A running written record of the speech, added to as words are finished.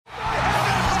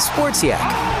Sports Yak.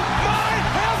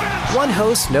 One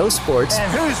host knows sports.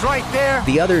 And who's right there?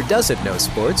 The other doesn't know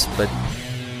sports, but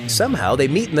somehow they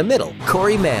meet in the middle.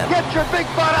 Corey Mann. Get your big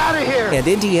butt out of here! And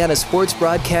Indiana Sports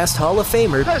Broadcast Hall of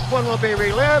Famer This one will be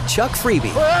relived Chuck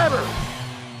Freebie. forever.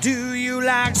 Do you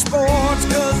like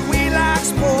sports? 'Cause we like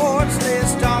sports.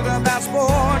 Let's talk about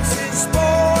sports. It's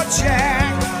Sports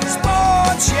Yak.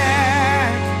 Sports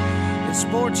Yak. It's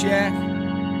Sports Yak.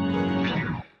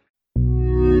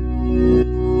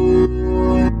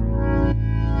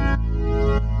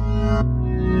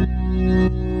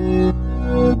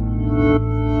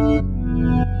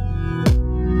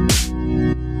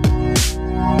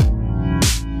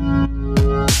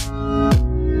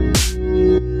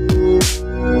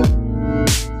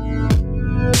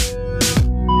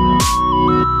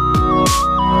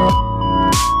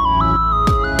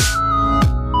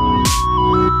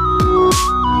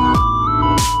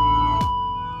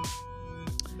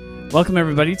 Welcome,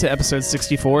 everybody, to episode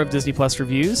 64 of Disney Plus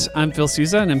Reviews. I'm Phil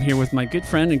Sousa, and I'm here with my good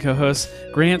friend and co-host,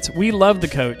 Grant. We love the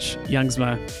coach,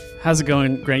 Youngsma. How's it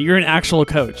going, Grant? You're an actual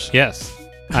coach. Yes,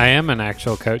 I am an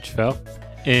actual coach, Phil,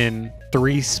 in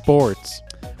 3 sports.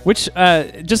 Which,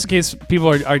 just in case people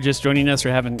are just joining us or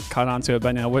haven't caught on to it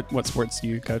by now, what sports do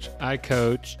you coach? I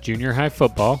coach junior high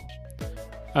football,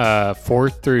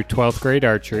 4th through 12th grade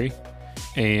archery,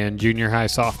 and junior high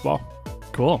softball.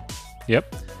 Cool.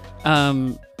 Yep.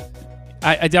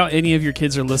 I doubt any of your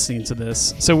kids are listening to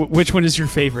this. So which one is your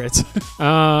favorite?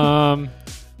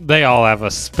 They all have a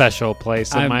special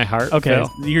place in my heart. Okay,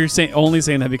 Phil. you're only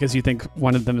saying that because you think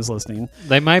one of them is listening.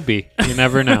 They might be. You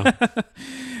never know.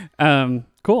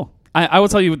 Cool. I will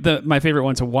tell you my favorite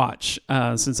one to watch,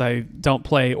 since I don't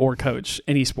play or coach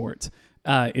any sport,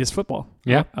 is football.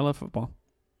 Yeah. I love football.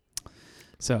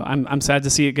 So I'm sad to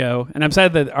see it go, and I'm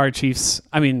sad that our Chiefs.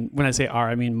 I mean, when I say our,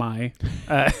 I mean my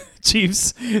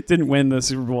Chiefs didn't win the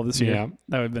Super Bowl this year. Yeah.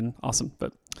 That would have been awesome.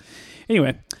 But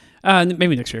anyway,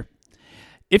 maybe next year.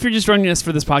 If you're just joining us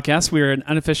for this podcast, we're an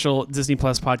unofficial Disney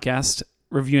Plus podcast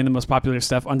reviewing the most popular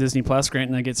stuff on Disney Plus. Grant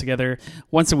and I get together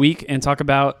once a week and talk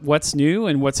about what's new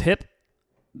and what's hip,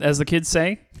 as the kids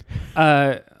say,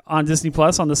 on Disney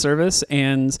Plus on the service.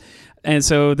 And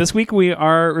so this week we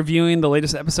are reviewing the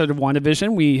latest episode of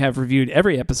WandaVision. We have reviewed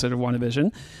every episode of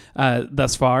WandaVision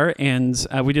thus far, and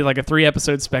we did like a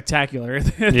 3-episode spectacular at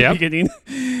the beginning,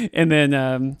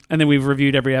 and then we've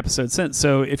reviewed every episode since.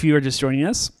 So if you are just joining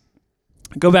us,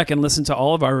 go back and listen to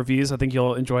all of our reviews. I think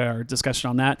you'll enjoy our discussion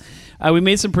on that. We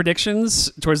made some predictions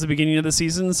towards the beginning of the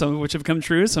season, some of which have come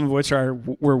true, some of which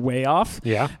were way off.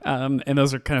 Yeah. And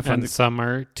those are kind of fun. And some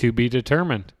are to be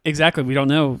determined. Exactly. We don't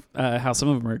know how some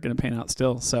of them are going to pan out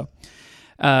still. So,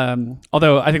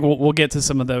 although I think we'll get to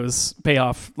some of those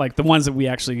payoff, like the ones that we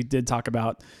actually did talk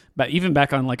about, but even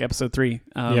back on like episode 3,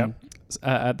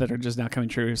 that are just now coming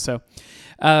true. So,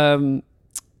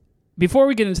 before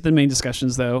we get into the main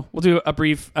discussions, though, we'll do a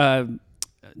brief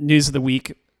news of the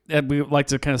week. We like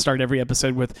to kind of start every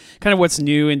episode with kind of what's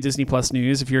new in Disney Plus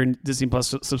news. If you're a Disney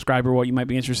Plus subscriber, what you might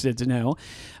be interested to know.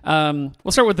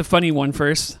 We'll start with the funny one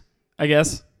first, I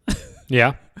guess.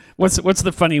 Yeah. What's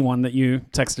the funny one that you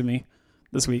texted me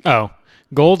this week? Oh,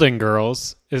 Golden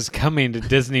Girls is coming to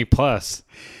Disney Plus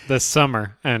this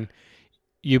summer, and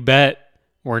you bet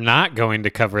we're not going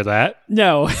to cover that.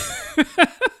 No.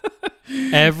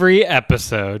 Every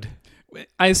episode.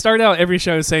 I start out every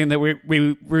show saying that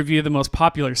we review the most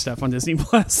popular stuff on Disney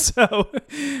Plus. So,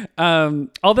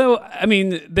 although I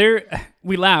mean,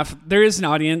 we laugh. There is an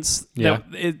audience that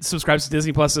it subscribes to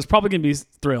Disney Plus that's probably going to be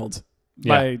thrilled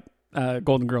by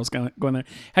Golden Girls going there.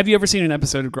 Have you ever seen an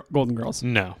episode of Golden Girls?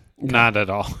 No, not at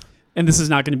all. And this is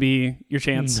not going to be your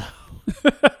chance.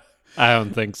 No. I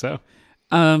don't think so.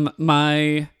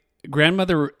 My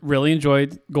grandmother really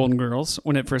enjoyed Golden Girls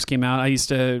when it first came out. I used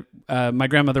to, my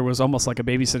grandmother was almost like a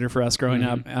babysitter for us growing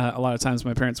up. A lot of times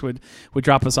my parents would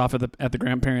drop us off at the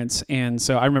grandparents. And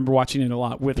so I remember watching it a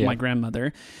lot with my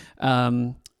grandmother.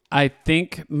 I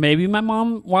think maybe my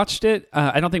mom watched it.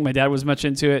 I don't think my dad was much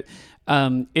into it.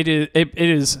 It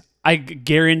is, I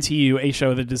guarantee you, a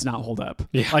show that does not hold up.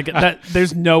 Yeah. Like that,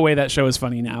 there's no way that show is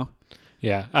funny now.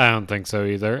 Yeah, I don't think so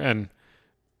either. And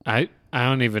I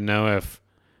don't even know if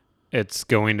it's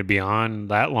going to be on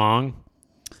that long.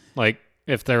 Like,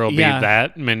 if there will be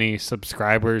that many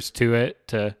subscribers to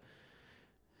it I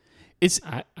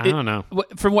don't know.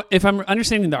 If I'm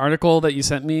understanding the article that you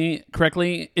sent me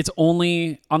correctly, it's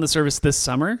only on the service this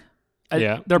summer.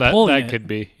 They're pulling it. That could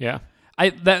be, yeah.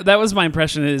 That was my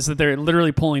impression, is that they're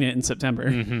literally pulling it in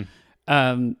September.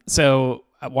 Mm-hmm. So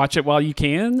watch it while you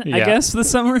can, I guess,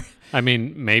 this summer. I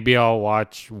mean, maybe I'll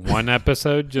watch one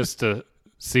episode just to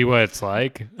see what it's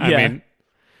like. I mean,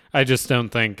 I just don't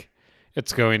think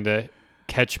it's going to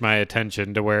catch my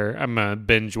attention to where I'm going to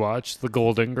binge watch The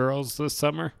Golden Girls this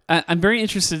summer. I'm very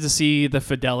interested to see the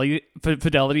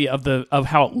fidelity of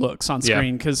how it looks on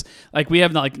screen, because like we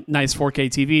have like nice 4K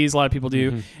TVs, a lot of people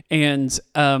do, and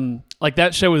like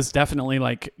that show was definitely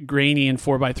like grainy and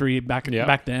 4:3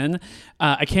 back then.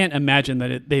 I can't imagine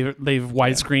that they've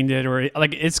widescreened it, or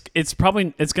like it's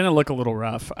going to look a little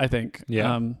rough, I think,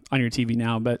 on your TV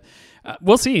now, but.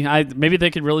 We'll see. Maybe they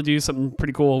could really do something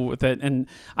pretty cool with it, and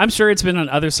I'm sure it's been on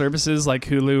other services like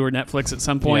Hulu or Netflix at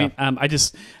some point.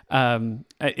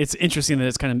 It's interesting that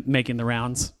it's kind of making the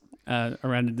rounds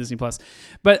around Disney Plus.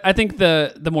 But I think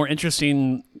the more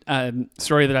interesting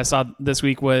story that I saw this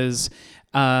week was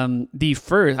the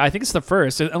first. I think it's the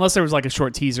first, unless there was like a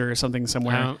short teaser or something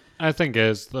somewhere. I think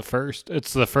it's the first.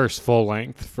 It's the first full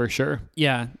length for sure.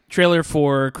 Yeah, trailer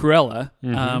for Cruella,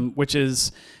 which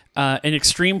is. An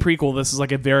extreme prequel. This is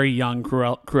like a very young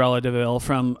Cruella de Vil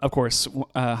from, of course,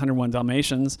 101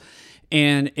 Dalmatians.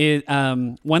 And it,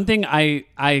 one thing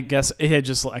I guess it had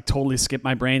just like totally skipped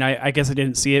my brain. I guess I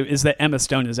didn't see it, is that Emma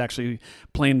Stone is actually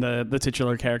playing the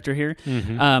titular character here,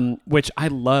 which I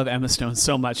love Emma Stone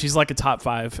so much. She's like a top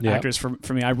 5 actress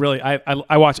for me.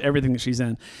 I watch everything that she's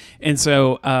in. And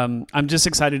so I'm just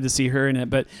excited to see her in it.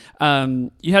 But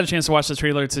you had a chance to watch the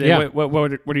trailer today. Yeah.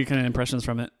 What are your kind of impressions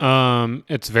from it?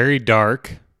 It's very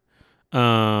dark.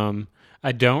 I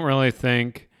don't really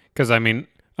think, because I mean,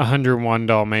 101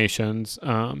 Dalmatians,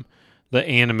 the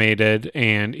animated,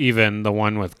 and even the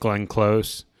one with Glenn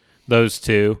Close, those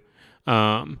two.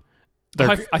 I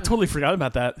totally forgot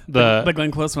about that. The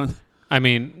Glenn Close one. I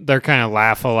mean, they're kind of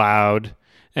laugh aloud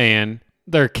and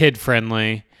they're kid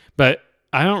friendly, but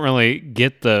I don't really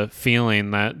get the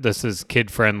feeling that this is kid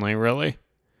friendly, really.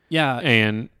 Yeah.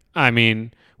 And I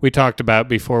mean, we talked about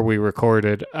before we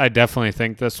recorded, I definitely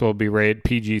think this will be rated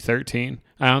PG-13.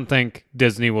 I don't think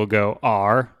Disney will go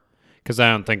R, because I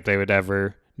don't think they would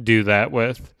ever do that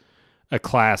with a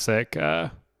classic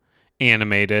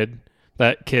animated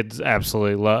that kids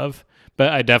absolutely love.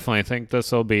 But I definitely think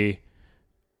this will be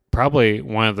probably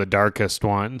one of the darkest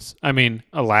ones. I mean,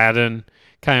 Aladdin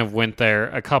kind of went there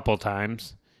a couple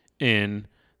times in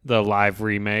the live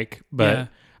remake, but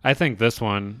I think this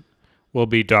one will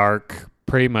be dark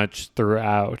pretty much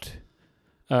throughout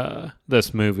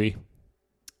this movie.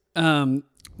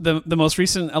 The most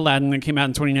recent Aladdin that came out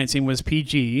in 2019 was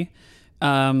PG.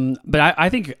 But I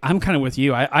think I'm kind of with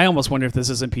you. I almost wonder if this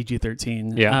isn't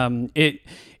PG-13. Yeah.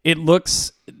 It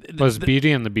looks... Was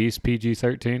Beauty and the Beast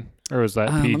PG-13? Or was that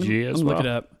PG as well? Look it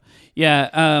up.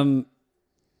 Yeah.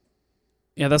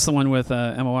 Yeah, that's the one with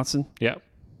Emma Watson. Yeah.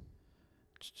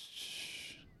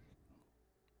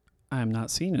 I am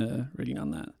not seeing a rating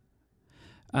on that.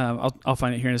 I'll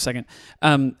find it here in a second.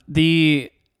 The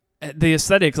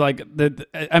aesthetics, like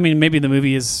I mean, maybe the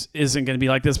movie isn't going to be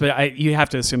like this, but you have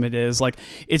to assume it is. Like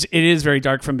it is very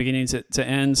dark from beginning to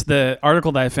end. The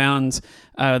article that I found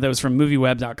that was from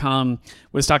MovieWeb.com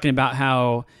was talking about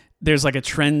how there's like a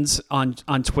trend on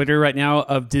Twitter right now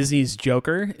of Disney's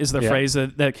Joker is the phrase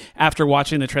that after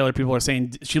watching the trailer, people are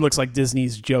saying she looks like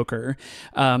Disney's Joker.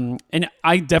 And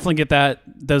I definitely get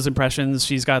those impressions.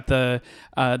 She's got the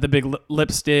big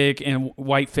lipstick and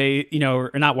white face,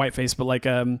 or not white face, but like,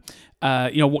 kind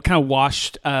of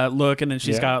washed look. And then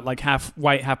she's got like half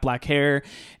white, half black hair.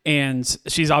 And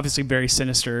she's obviously very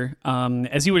sinister,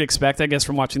 as you would expect, I guess,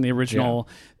 from watching the original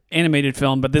animated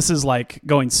film, but this is like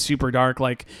going super dark,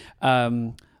 like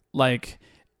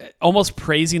almost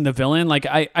praising the villain. Like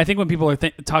I think when people are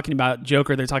talking about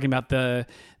Joker, they're talking about the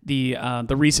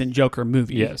recent Joker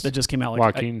movie that just came out,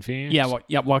 like Joaquin Phoenix.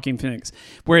 Joaquin Phoenix,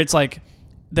 where it's like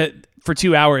that for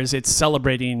 2 hours it's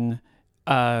celebrating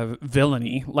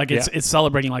villainy, like it's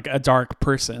celebrating like a dark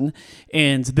person,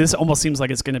 and this almost seems like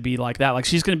it's going to be like that. Like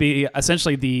she's going to be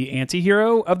essentially the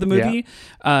anti-hero of the movie,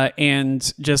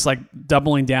 and just like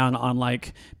doubling down on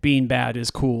like being bad is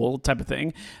cool type of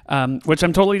thing, which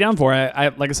I'm totally down for. I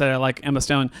like I said, I like Emma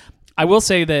Stone. I will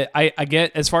say that I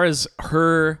get, as far as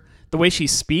the way she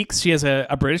speaks, she has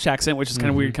a British accent, which is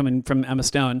kind of weird coming from Emma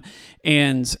Stone,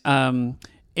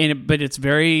 but it's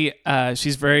very,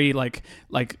 she's very like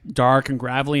dark and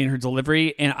gravelly in her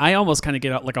delivery, and I almost kind of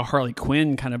get like a Harley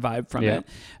Quinn kind of vibe from it,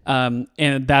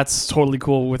 and that's totally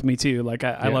cool with me too. Like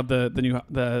I love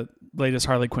the latest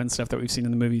Harley Quinn stuff that we've seen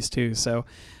in the movies too. So,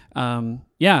 I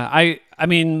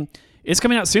mean, it's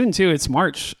coming out soon too. It's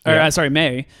March,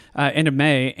 May, end of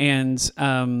May, and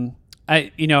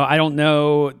I don't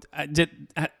know.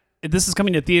 This is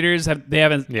coming to theaters. They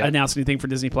haven't announced anything for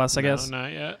Disney Plus, I guess. No,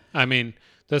 not yet. I mean,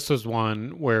 this was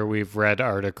one where we've read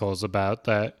articles about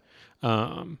that.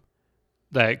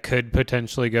 that could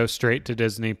potentially go straight to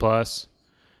Disney Plus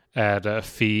at a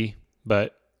fee,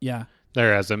 but yeah,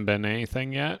 there hasn't been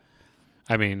anything yet.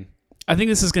 I mean, I think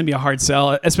this is going to be a hard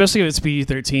sell, especially if it's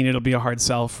PG-13. It'll be a hard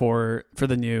sell for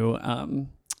the new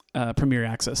Premier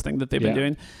Access thing that they've been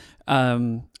doing.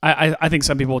 I think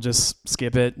some people just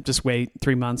skip it, just wait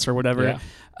 3 months or whatever. Yeah.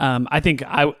 I think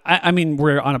I mean,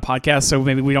 we're on a podcast, so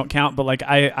maybe we don't count, but like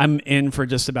I'm in for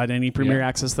just about any Premier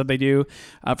Access that they do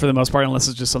for the most part, unless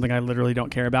it's just something I literally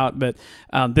don't care about. But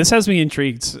this has me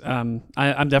intrigued. I'm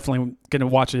definitely going to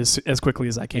watch it as quickly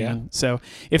as I can. Yeah. So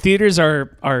if theaters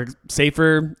are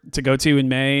safer to go to in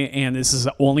May, and this is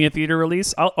only a theater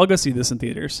release, I'll go see this in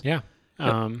theaters. Yeah.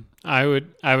 I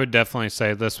would definitely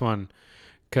say this one,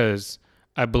 because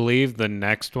I believe the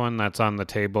next one that's on the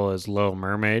table is Little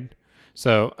Mermaid.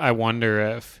 So I wonder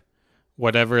if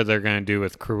whatever they're going to do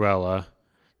with Cruella,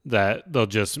 that they'll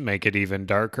just make it even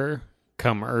darker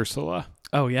come Ursula.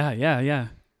 Oh, yeah.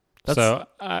 So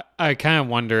I kind of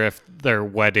wonder if they're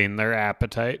whetting their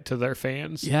appetite to their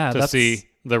fans to see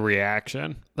the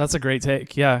reaction. That's a great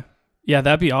take. Yeah,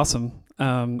 that'd be awesome.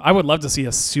 I would love to see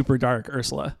a super dark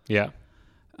Ursula. Yeah.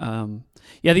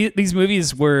 These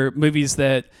movies were movies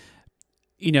that,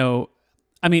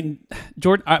 I mean,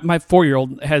 Jordan, my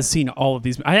 4-year-old has seen all of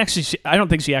these. I don't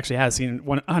think she actually has seen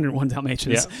 101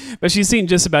 Dalmatians, but she's seen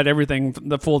just about everything,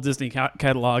 the full Disney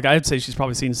catalog. I'd say she's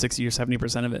probably seen 60 or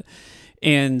 70% of it.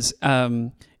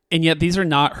 And yet these are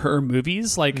not her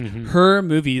movies. Like her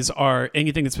movies are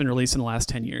anything that's been released in the last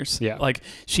 10 years. Yeah. Like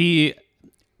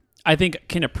I think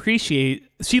can appreciate,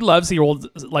 she loves the old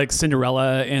like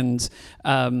Cinderella and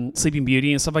Sleeping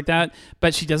Beauty and stuff like that,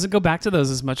 but she doesn't go back to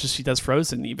those as much as she does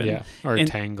Frozen even. Yeah, or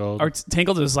Tangled. Or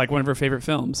Tangled is like one of her favorite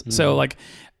films. Mm-hmm. So like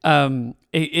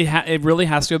it really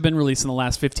has to have been released in the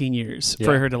last 15 years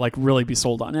for her to like really be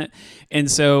sold on it. And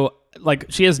so like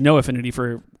she has no affinity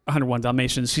for 101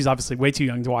 Dalmatians. She's obviously way too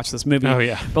young to watch this movie. Oh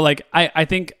yeah. But like I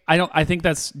think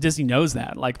that's Disney knows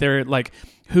that. Like they're like,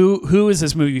 who is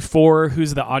this movie for?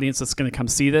 Who's the audience that's going to come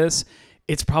see this?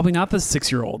 It's probably not the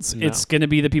 6-year-olds. No. It's going to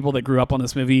be the people that grew up on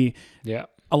this movie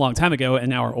a long time ago and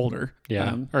now are older.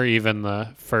 Yeah. Or even the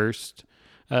first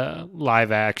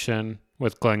live action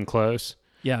with Glenn Close.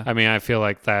 Yeah. I mean, I feel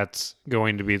like that's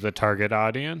going to be the target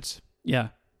audience. Yeah.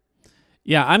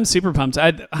 Yeah, I'm super pumped.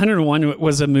 101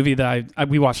 was a movie that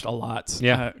we watched a lot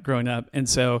growing up. And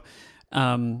so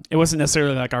it wasn't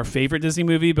necessarily like our favorite Disney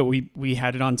movie, but we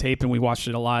had it on tape and we watched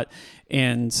it a lot.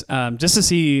 And just to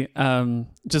see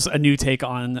just a new take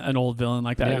on an old villain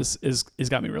like that is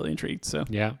got me really intrigued. So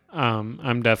yeah,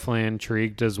 I'm definitely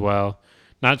intrigued as well.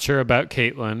 Not sure about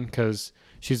Caitlin because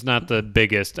she's not the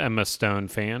biggest Emma Stone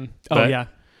fan.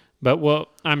 But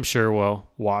I'm sure we'll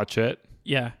watch it.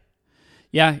 Yeah.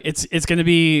 Yeah, it's going to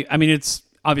be, I mean, it's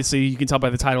obviously you can tell by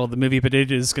the title of the movie, but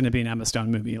it is going to be an Emma Stone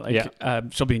movie. Like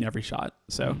she'll be in every shot.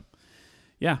 So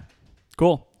yeah,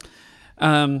 cool.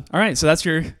 All right. So that's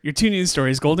your 2 news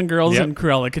stories, Golden Girls and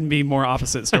Cruella. Can be more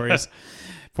opposite stories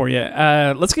for you.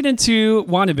 Let's get into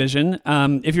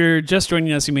WandaVision. If you're just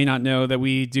joining us, you may not know that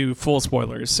we do full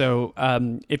spoilers. So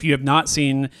if you have not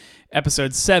seen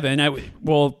episode 7,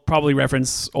 we'll probably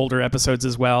reference older episodes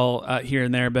as well here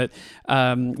and there, but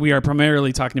we are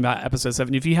primarily talking about episode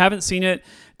 7. If you haven't seen it,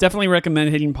 definitely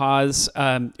recommend hitting pause.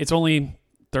 It's only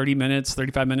 30 minutes,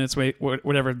 35 minutes,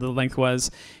 whatever the length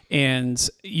was, and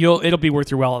it'll be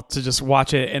worth your while to just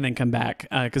watch it and then come back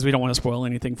because we don't want to spoil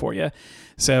anything for you.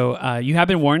 So you have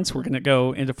been warned. So we're going to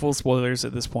go into full spoilers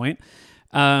at this point.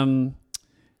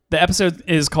 The episode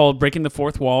is called Breaking the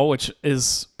Fourth Wall, which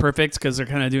is perfect because they're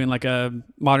kind of doing like a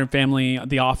Modern Family,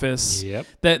 The Office. Yep.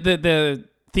 The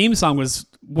theme song was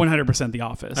 100% The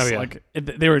Office. Oh, yeah. Like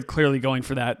they were clearly going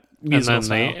for that musical and then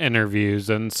style. the interviews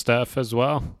and stuff as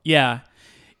well. Yeah.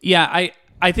 I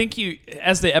think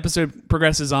as the episode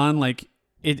progresses on, like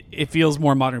it feels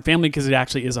more Modern Family because it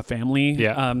actually is a family.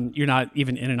 Yeah. You're not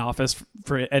even in an office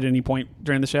at any point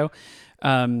during the show.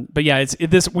 But yeah,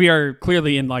 we are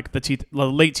clearly in like the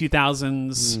late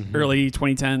 2000s, early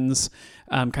 2010s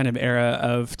kind of era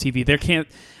of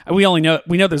TV. We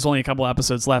know there's only a couple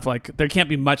episodes left. Like there can't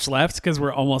be much left because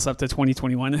we're almost up to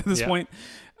 2021 at this point.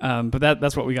 But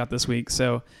that's what we got this week.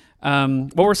 So,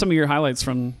 what were some of your highlights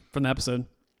from the episode?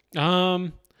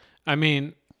 I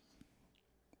mean,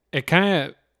 it kind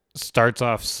of starts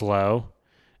off slow,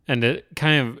 and it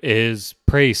kind of is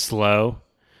pretty slow.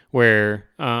 Where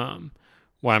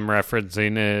what I'm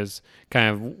referencing is kind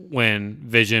of when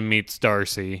Vision meets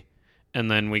Darcy, and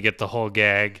then we get the whole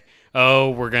gag. Oh,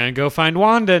 we're gonna go find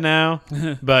Wanda now.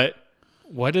 But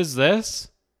what is this?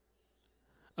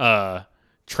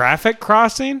 Traffic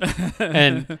crossing,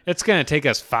 and it's gonna take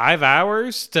us 5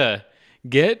 hours to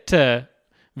get to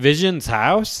Vision's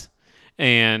house,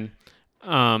 and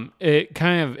it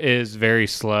kind of is very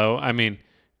slow. I mean,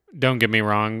 don't get me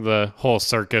wrong, the whole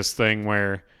circus thing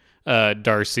where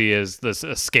Darcy is this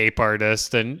escape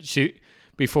artist, and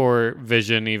before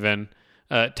Vision even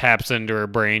taps into her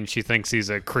brain, she thinks he's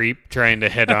a creep trying to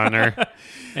hit on her.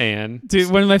 And dude,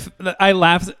 I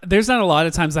laugh. There's not a lot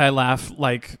of times that I laugh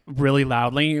like really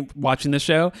loudly watching this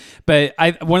show, but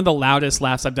one of the loudest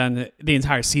laughs I've done the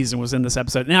entire season was in this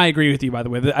episode. And I agree with you, by the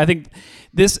way. I think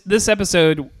this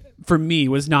episode for me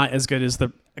was not as good as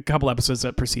a couple episodes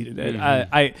that preceded it.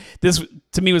 Mm-hmm. This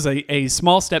to me was a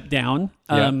small step down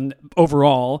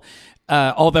overall.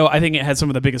 Although I think it had some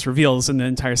of the biggest reveals in the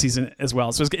entire season as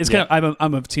well. So it's kind of,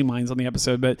 I'm of two minds on the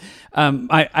episode, but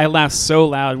I laughed so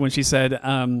loud when she said,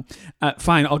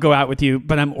 fine, I'll go out with you,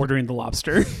 but I'm ordering the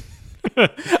lobster.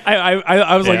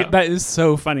 I was like, that is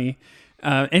so funny.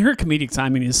 And her comedic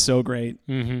timing is so great.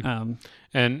 Mm-hmm.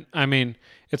 And I mean,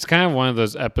 it's kind of one of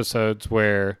those episodes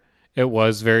where it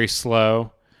was very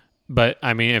slow, but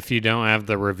I mean, if you don't have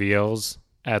the reveals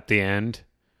at the end,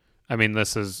 I mean,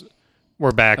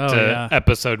 we're back to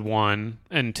episode 1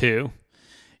 and 2.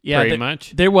 Yeah, pretty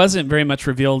much. There wasn't very much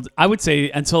revealed. I would say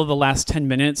until the last 10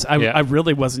 minutes, I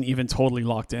really wasn't even totally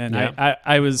locked in. Yeah.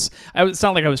 It's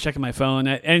not like I was checking my phone.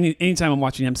 Anytime I'm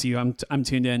watching MCU, I'm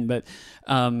tuned in.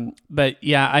 But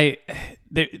yeah,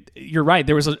 you're right.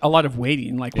 There was a lot of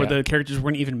waiting, like where the characters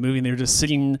weren't even moving. They were just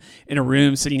sitting in a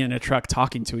room, sitting in a truck,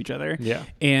 talking to each other. Yeah,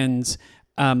 and.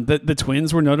 The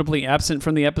twins were notably absent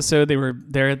from the episode. They were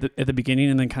there at the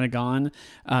beginning and then kind of gone.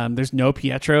 There's no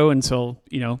Pietro until,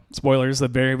 spoilers, the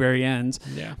very, very end.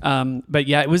 Yeah. But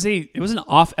yeah, it was an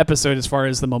off episode as far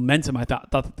as the momentum I thought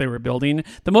that they were building.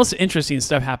 The most interesting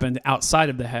stuff happened outside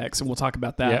of the Hex, and we'll talk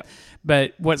about that. Yeah.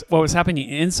 But what was happening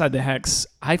inside the Hex,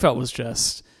 I felt was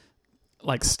just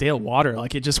like stale water.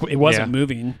 Like it wasn't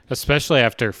moving. Especially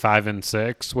after 5 and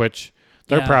 6, which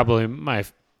they're probably my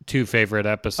 2 favorite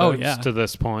episodes to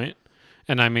this point.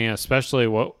 And I mean, especially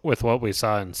with what we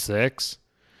saw in 6,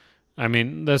 I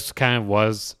mean, this kind of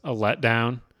was a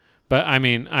letdown, but I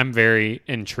mean, I'm very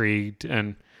intrigued.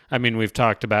 And I mean, we've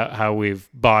talked about how we've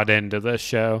bought into this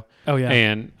show. Oh yeah.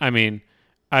 And I mean,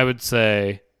 I would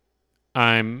say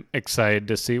I'm excited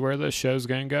to see where this show's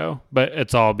going to go, but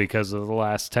it's all because of the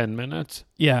last 10 minutes.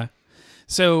 Yeah.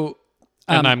 So,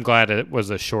 and I'm glad it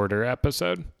was a shorter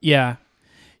episode. Yeah.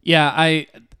 Yeah, I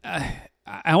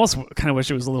almost kind of wish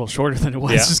it was a little shorter than it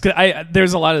was. Just 'cause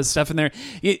there's a lot of stuff in there.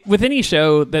 With any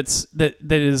show that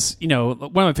is, one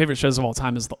of my favorite shows of all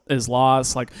time is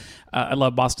Lost. Like, I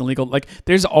love Boston Legal. Like,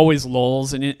 there's always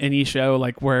lulls in any show,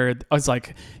 like where it's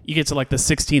like you get to like the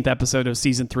 16th episode of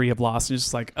season 3 of Lost, and it's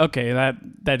just like, okay, that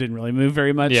didn't really move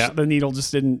very much. Yeah. The needle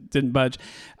just didn't budge.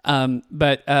 And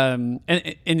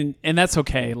that's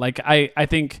okay. Like, I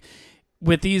think.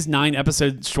 With these 9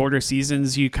 episode shorter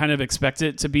seasons, you kind of expect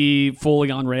it to be fully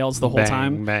on rails the whole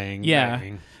time.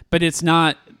 Bang, but it's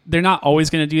not. They're not always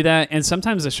going to do that, and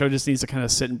sometimes the show just needs to kind of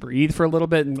sit and breathe for a little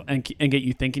bit and get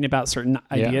you thinking about certain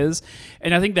ideas.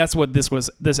 And I think that's what this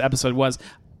episode was.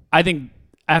 I think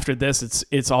after this,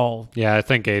 it's all. Yeah, I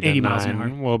think 8 and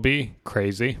 9 will be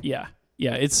crazy. Yeah,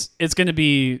 it's going to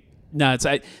be nuts.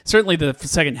 Certainly the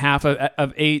second half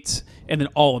of 8 and then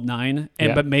all of 9,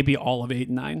 but maybe all of 8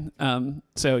 and 9.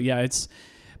 So yeah,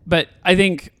 but I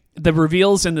think the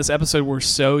reveals in this episode were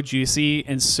so juicy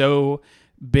and so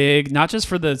big, not just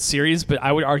for the series, but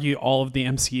I would argue all of the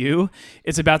MCU.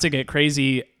 It's about to get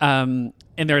crazy. And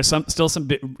there are still some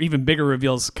even bigger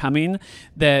reveals coming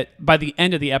that by the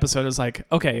end of the episode is like,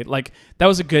 okay, like that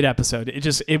was a good episode.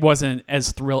 It wasn't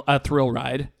as a thrill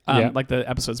ride like the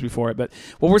episodes before it. But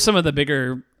what were some of the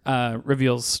bigger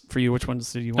reveals for you? Which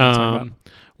ones did you want to talk about?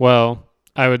 Well,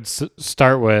 I would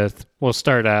we'll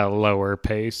start at a lower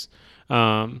pace.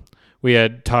 We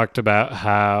had talked about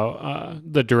how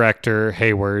the director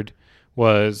Hayward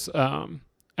was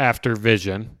after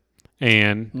Vision.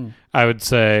 And I would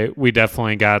say we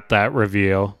definitely got that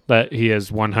reveal that he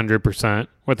is 100%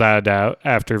 without a doubt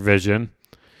after Vision.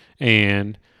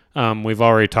 And we've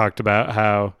already talked about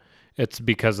how it's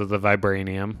because of the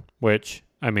vibranium, which,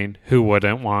 I mean, who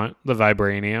wouldn't want the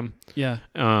vibranium? Yeah.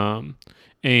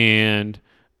 And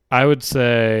I would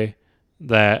say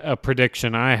that a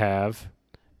prediction I have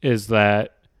is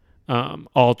that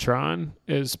Ultron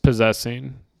is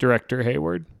possessing director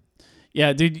Hayward.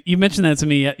 Yeah, dude, you mentioned that to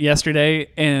me yesterday,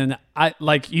 and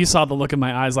you saw the look in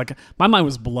my eyes. Like, my mind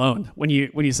was blown when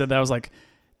you said that. I was like,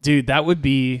 dude, that would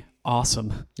be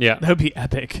awesome. Yeah, that would be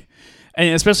epic,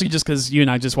 and especially just because you and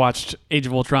I just watched Age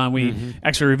of Ultron. We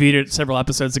actually reviewed it several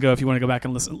episodes ago. If you want to go back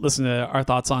and listen to our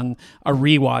thoughts on a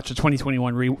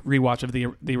 2021 rewatch of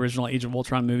the original Age of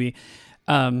Ultron movie.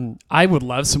 I would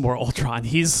love some more Ultron.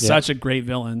 He's such a great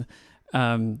villain.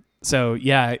 So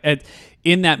yeah,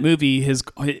 in that movie,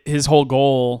 his whole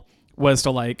goal was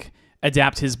to like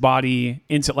adapt his body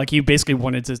into, like, he basically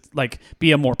wanted to like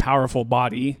be a more powerful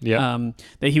body. That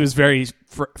he was very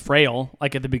frail,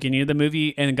 like at the beginning of the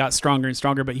movie, and got stronger and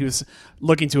stronger, but he was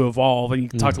looking to evolve, and he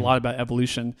talked a lot about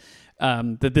evolution.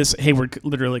 That this Hayward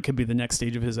literally could be the next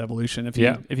stage of his evolution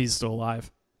if he's still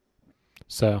alive.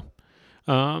 So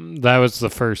that was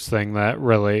the first thing that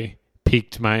really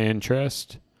piqued my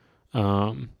interest.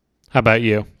 How about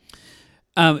you?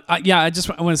 I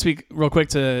want to speak real quick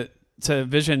to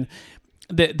Vision.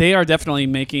 They are definitely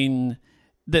making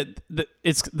the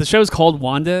show's called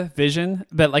WandaVision,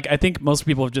 but like I think most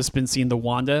people have just been seeing the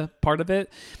Wanda part of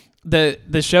it.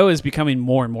 The show is becoming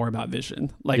more and more about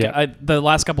Vision. Like the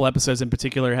last couple episodes in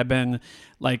particular have been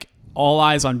like all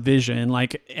eyes on Vision.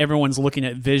 Like everyone's looking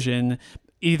at Vision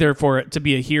either for it to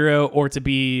be a hero or to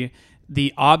be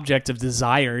the object of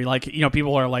desire. Like, you know,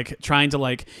 people are like trying to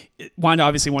like, Wanda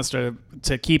obviously wants to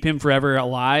keep him forever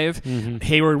alive.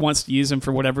 Hayward wants to use him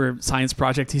for whatever science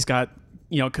project he's got,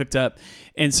 you know, cooked up.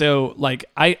 And so like,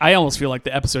 I almost feel like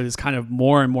the episode is kind of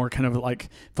more and more kind of like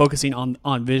focusing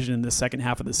on Vision in the second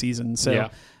half of the season. So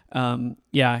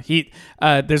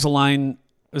there's a line,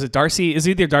 was it Darcy? Is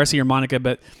either Darcy or Monica,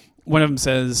 but one of them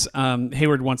says,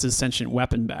 Hayward wants his sentient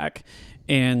weapon back.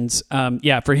 And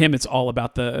for him, it's all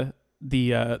about the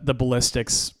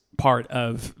ballistics part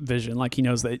of Vision. Like he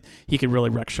knows that he could really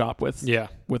wreck shop with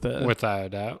without a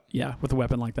doubt. Yeah, with a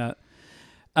weapon like that.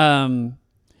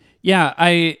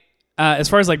 As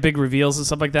far as like big reveals and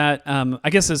stuff like that, I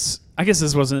guess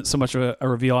this wasn't so much of a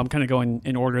reveal. I'm kind of going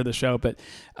in order of the show, but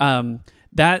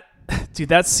that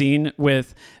scene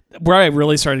with where I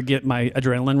really started to get my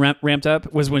adrenaline ramped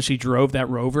up was when she drove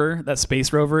that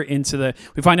space rover into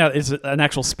we find out it's an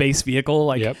actual space vehicle,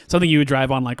 like something you would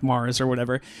drive on like Mars or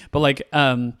whatever. But like,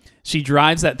 she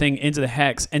drives that thing into the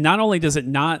Hex, and not only does it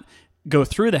not go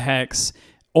through the Hex,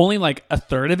 only like a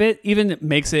third of it even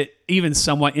makes it even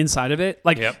somewhat inside of it.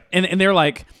 Like, and they're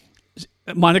like,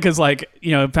 Monica's like,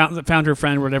 you know, found her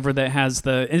friend or whatever that has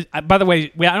by the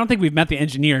way, I don't think we've met the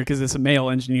engineer because it's a male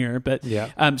engineer, but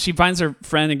she finds her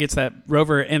friend and gets that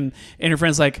rover, and her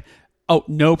friend's like, oh,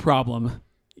 no problem.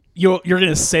 You're going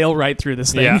to sail right through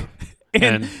this thing. Yeah.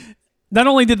 and not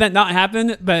only did that not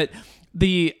happen, but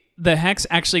the Hex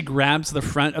actually grabs the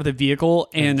front of the vehicle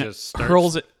and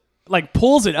hurls it, like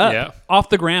pulls it up off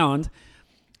the ground,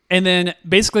 and then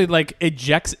basically like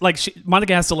ejects, like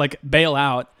Monica has to like bail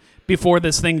out before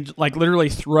this thing like literally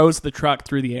throws the truck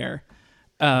through the air.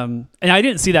 And I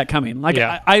didn't see that coming. Like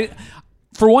I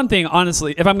for one thing,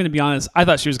 honestly, if I'm going to be honest, I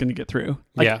thought she was going to get through.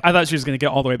 Like I thought she was going to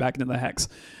get all the way back into the Hex.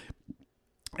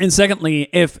 And secondly,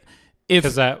 if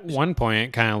because at one point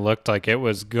it kind of looked like it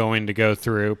was going to go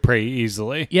through pretty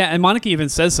easily. Yeah, and Monica even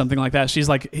says something like that. She's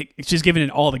like, she's giving it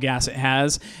all the gas it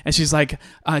has, and she's like,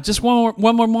 just one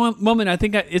more moment. I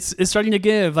think it's starting to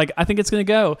give. Like, I think it's going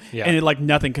to go. Yeah. And like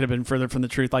nothing could have been further from the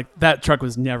truth. Like that truck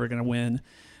was never going to win.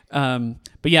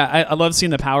 But yeah, I love seeing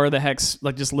the power of the Hex,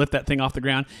 like just lift that thing off the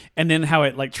ground, and then how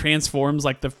it like transforms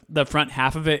like the front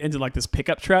half of it into like this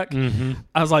pickup truck. Mm-hmm.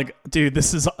 I was like, dude,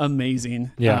 this is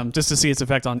amazing. Yeah. Just to see its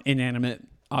effect on inanimate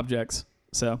objects.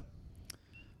 So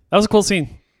that was a cool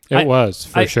scene. It was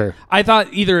for sure. I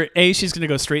thought either A, she's going to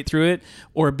go straight through it,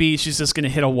 or B, she's just going to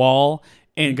hit a wall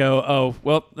and go, oh,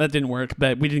 well, that didn't work,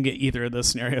 but we didn't get either of those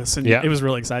scenarios. And it was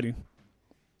really exciting.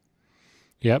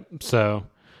 Yep. So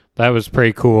that was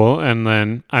pretty cool. And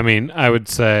then, I mean, I would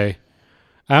say,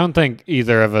 I don't think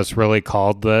either of us really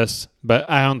called this, but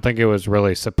I don't think it was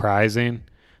really surprising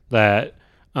that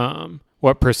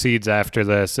what proceeds after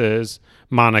this is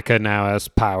Monica now has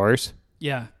powers.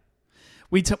 Yeah.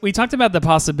 We talked about the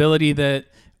possibility that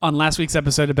on last week's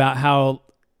episode about how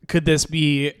could this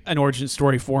be an origin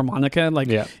story for Monica? Like,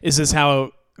 is this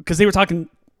how, because they were talking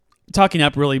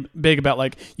up really big about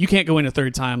like, you can't go in a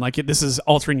third time. Like this is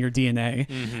altering your DNA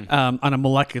on a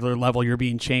molecular level. You're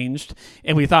being changed.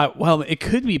 And we thought, well, it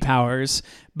could be powers,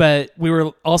 but we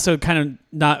were also kind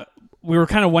of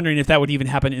wondering if that would even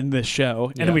happen in this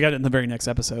show. And then we got it in the very next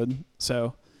episode.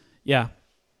 So yeah.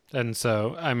 And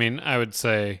so, I mean, I would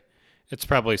say it's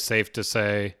probably safe to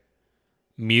say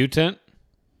mutant,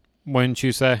 wouldn't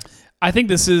you say? I think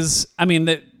this is, I mean,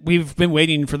 that we've been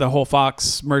waiting for the whole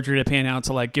Fox merger to pan out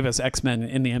to like give us X-Men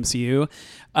in the MCU.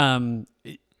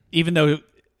 Even though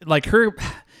like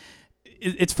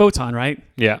it's Photon, right?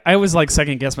 Yeah. I always like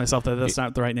second guess myself that that's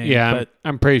not the right name. Yeah. But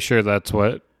I'm pretty sure that's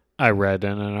what I read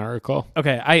in an article.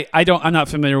 Okay, I'm not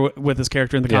familiar with this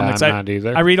character in the comics. I'm not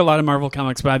either. I read a lot of Marvel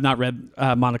comics, but I've not read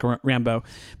Monica Rambeau.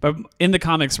 But in the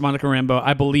comics, Monica Rambeau,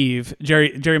 I believe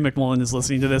Jerry McMullen is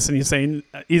listening to this, and he's saying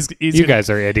you guys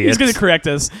are idiots. He's going to correct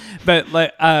us, but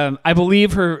I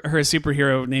believe her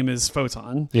superhero name is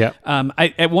Photon. Yeah.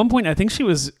 At one point, I think she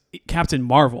was Captain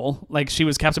Marvel. Like she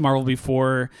was Captain Marvel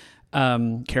before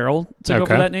Carol took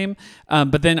over that name.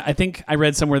 But then I think I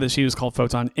read somewhere that she was called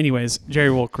Photon. Anyways,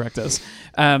 Jerry will correct us.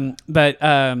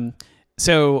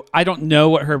 So I don't know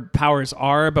what her powers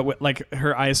are, but like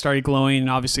her eyes started glowing, and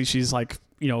obviously she's like,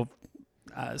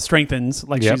 strengthens.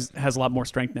 Like she has a lot more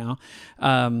strength now.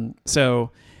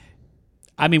 So,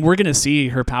 I mean, we're gonna see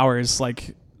her powers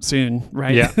like soon,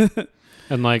 right? Yeah.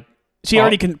 And like she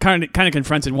already kind of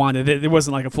confronted Wanda. There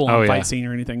wasn't like a full on fight scene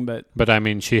or anything, but I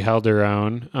mean, she held her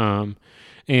own.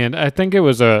 And I think it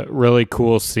was a really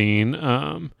cool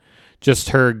scene. Just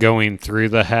her going through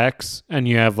the hex, and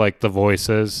you have like the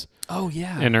voices. Oh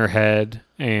yeah. In her head,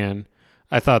 and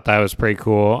I thought that was pretty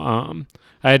cool.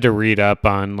 I had to read up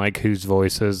on like whose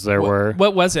voices there were.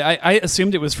 What was it? I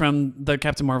assumed it was from the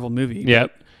Captain Marvel movie.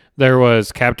 Yep. There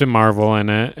was Captain Marvel in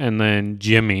it, and then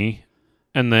Jimmy,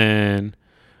 and then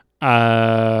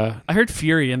I heard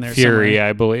Fury in there. Fury, somewhere.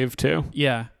 I believe too.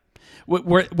 Yeah.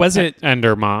 Was it? And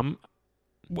her mom.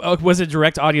 Was it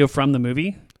direct audio from the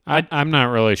movie? I'm not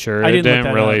really sure. I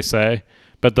didn't really say,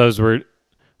 but those were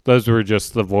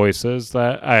just the voices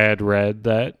that I had read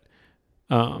that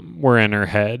were in her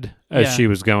head as she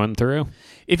was going through.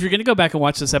 If you're going to go back and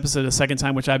watch this episode a second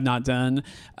time, which I've not done,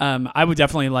 I would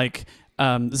definitely like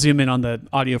zoom in on the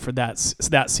audio for that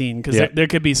scene, because there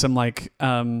could be some like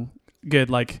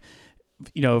good like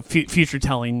future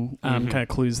telling kind of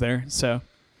clues there. So,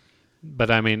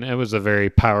 but I mean, it was a very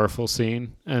powerful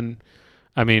scene, and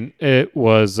I mean, it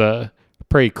was a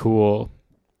pretty cool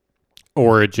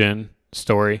origin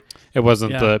story. It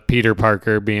wasn't the Peter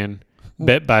Parker being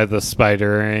bit by the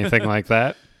spider or anything like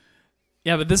that.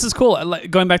 Yeah, but this is cool.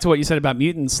 Like, going back to what you said about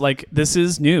mutants, like this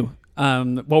is new.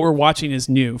 What we're watching is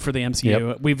new for the MCU.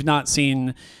 Yep. We've not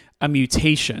seen a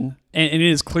mutation, and it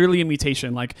is clearly a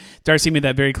mutation. Like Darcy made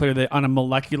that very clear that on a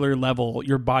molecular level,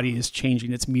 your body is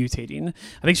changing; it's mutating.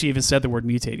 I think she even said the word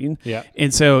mutating. Yeah.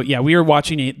 And so, we are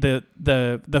watching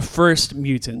the first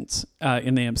mutant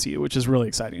in the MCU, which is really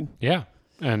exciting. Yeah,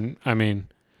 and I mean,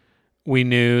 we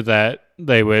knew that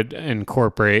they would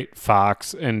incorporate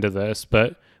Fox into this,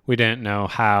 but we didn't know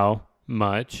how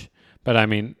much. But I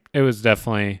mean, it was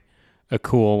definitely a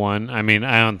cool one. I mean,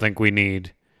 I don't think we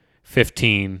need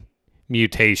 15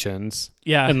 mutations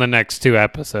in the next 2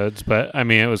 episodes, but I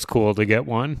mean, it was cool to get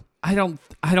one. I don't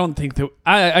think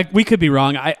that we could be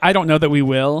wrong. I don't know that we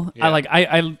will. Yeah.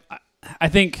 I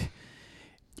think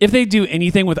if they do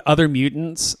anything with other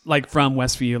mutants, like from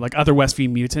Westview, like other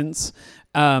Westview mutants,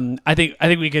 I think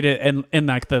we get it in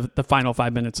like the final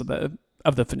 5 minutes of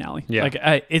the finale. Yeah. Like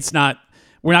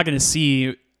we're not going to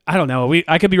see. I don't know.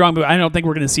 I could be wrong, but I don't think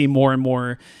we're going to see more and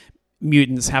more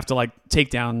mutants have to like take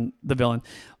down the villain.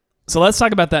 So let's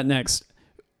talk about that next.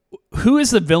 Who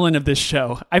is the villain of this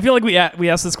show? I feel like we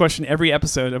ask this question every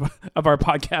episode of our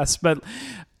podcast, but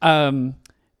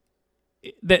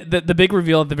the big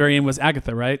reveal at the very end was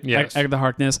Agatha, right? Yes. Agatha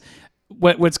Harkness.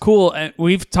 What's cool,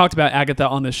 we've talked about Agatha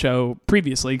on the show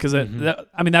previously, because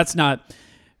that's not,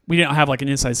 we didn't have like an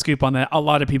inside scoop on that. A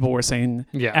lot of people were saying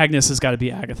Agnes has got to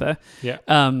be Agatha. Yeah.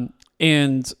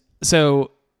 And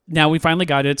so now we finally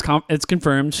got it. It's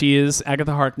confirmed. She is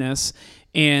Agatha Harkness,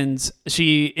 and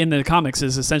she in the comics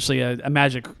is essentially a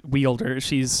magic wielder.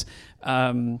 She's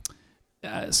Scarlet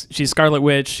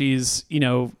Witch. She's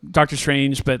Doctor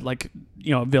Strange, but like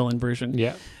a villain version.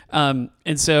 Yeah.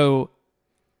 And so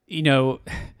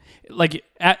like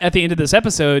at the end of this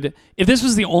episode, if this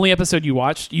was the only episode you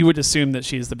watched, you would assume that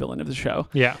she is the villain of the show.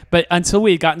 Yeah. But until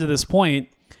we had gotten to this point,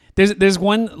 there's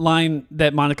one line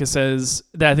that Monica says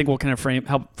that I think will kind of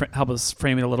help us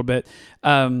frame it a little bit.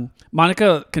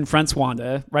 Monica confronts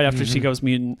Wanda right after she goes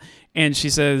mutant, and she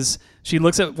says, she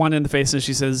looks at Wanda in the face and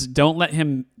she says, don't let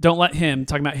him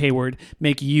talking about Hayward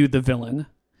make you the villain.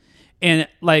 And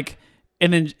like,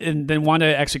 and then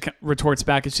Wanda actually retorts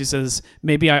back and she says,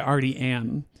 maybe I already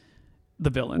am the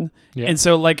villain. Yeah. And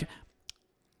so like,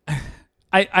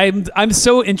 I'm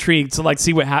so intrigued to like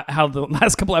see how the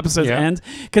last couple episodes end,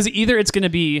 because either it's going to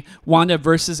be Wanda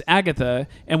versus Agatha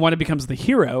and Wanda becomes the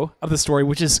hero of the story,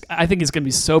 which is, I think is going to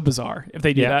be so bizarre if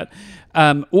they do that,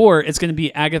 or it's going to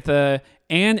be Agatha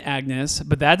and Agnes,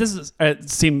 but that doesn't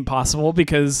seem possible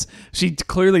because she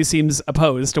clearly seems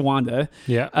opposed to Wanda.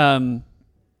 Yeah.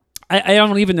 I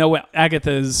don't even know what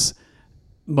Agatha's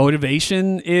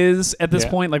motivation is at this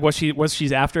point, like what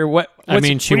she's after. What are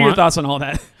your thoughts on all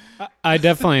that? I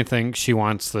definitely think she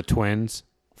wants the twins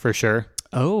for sure.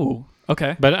 Oh,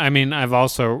 okay. But I mean, I've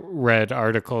also read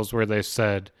articles where they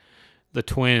said the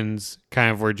twins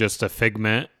kind of were just a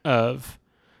figment of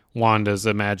Wanda's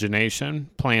imagination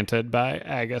planted by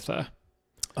Agatha.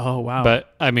 Oh, wow.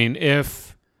 But I mean,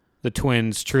 if the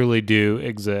twins truly do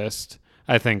exist,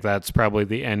 I think that's probably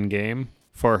the end game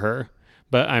for her.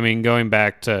 But I mean, going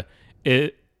back to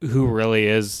it, who really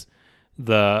is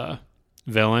the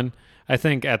villain, I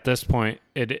think at this point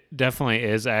it definitely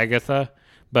is Agatha,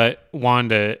 but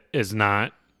Wanda is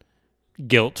not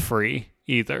guilt-free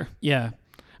either. Yeah.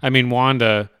 I mean,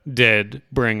 Wanda did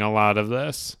bring a lot of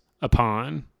this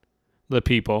upon the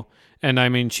people. And I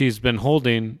mean, she's been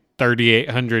holding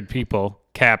 3,800 people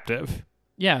captive.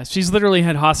 Yeah, she's literally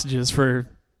had hostages for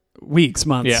weeks,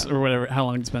 months, or whatever, how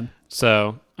long it's been.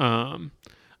 So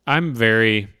I'm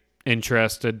very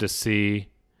interested to see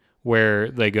where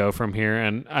they go from here,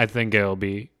 and I think it'll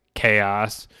be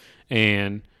chaos.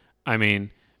 And I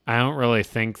mean, I don't really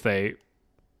think they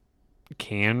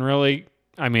can really.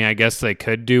 I mean, I guess they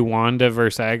could do Wanda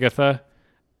versus Agatha,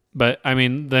 but I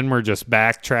mean, then we're just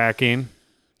backtracking.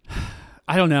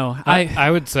 I don't know. I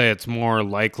would say it's more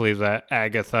likely that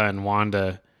Agatha and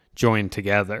Wanda join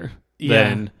together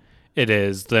than it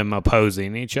is them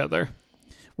opposing each other.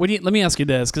 Let me ask you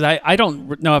this, because I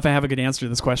don't know if I have a good answer to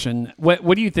this question.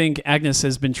 What do you think Agnes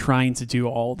has been trying to do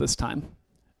all this time?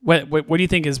 What do you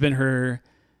think has been her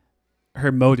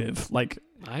motive? Like,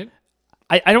 I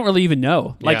don't really even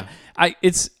know. Like,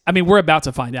 we're about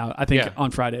to find out, I think,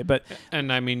 on Friday.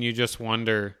 And I mean, you just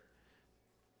wonder,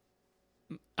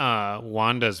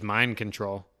 Wanda's mind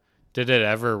control, did it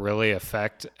ever really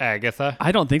affect Agatha?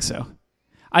 I don't think so.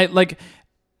 I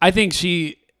think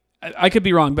she. I could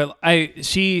be wrong, but I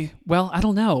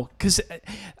don't know, because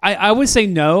I would say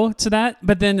no to that.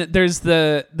 But then there's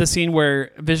the scene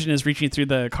where Vision is reaching through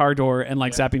the car door and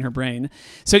zapping her brain.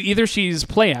 So either she's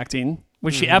play acting,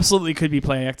 which she absolutely could be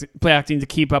play acting to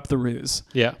keep up the ruse.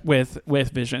 With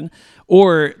Vision,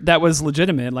 or that was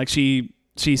legitimate. Like she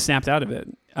snapped out of it.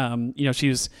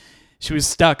 She was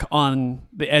stuck on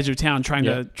the edge of town trying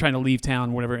to leave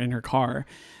town, whatever, in her car.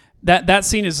 That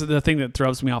scene is the thing that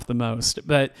throws me off the most.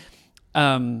 But,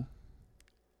 boy,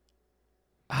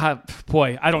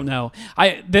 I don't know.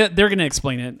 They're going to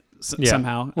explain it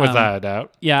somehow. Without a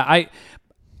doubt. Yeah,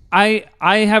 I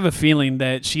have a feeling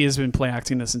that she has been play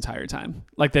acting this entire time.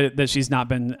 Like that she's not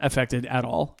been affected at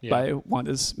all by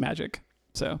Wanda's magic.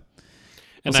 So,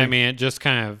 I mean, it just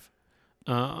kind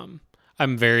of,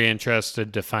 I'm very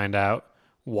interested to find out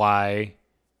why,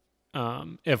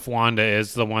 if Wanda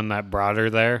is the one that brought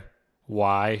her there,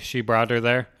 why she brought her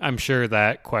there. I'm sure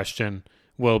that question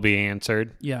will be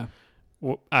answered. Yeah.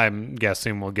 I'm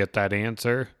guessing we'll get that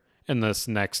answer in this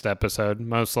next episode,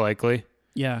 most likely.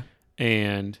 Yeah.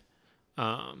 And,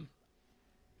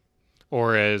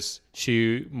 or is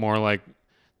she more like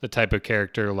the type of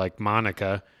character like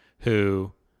Monica,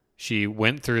 who she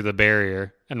went through the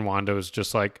barrier and Wanda was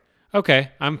just like, okay,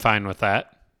 I'm fine with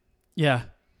that. Yeah.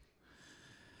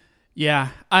 Yeah,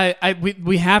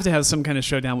 we have to have some kind of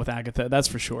showdown with Agatha. That's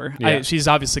for sure. Yeah. She's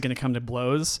obviously going to come to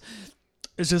blows.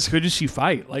 It's just, who does she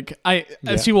fight? Like,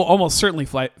 she will almost certainly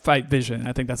fight Vision.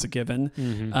 I think that's a given.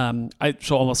 Mm-hmm.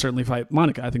 She'll almost certainly fight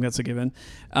Monica. I think that's a given.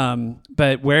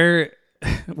 But where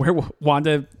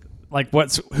Wanda, like,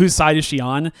 whose side is she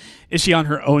on? Is she on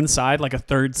her own side, like a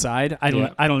third side? I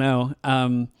don't know.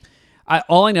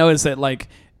 All I know is that, like,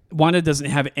 Wanda doesn't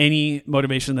have any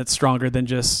motivation that's stronger than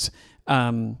just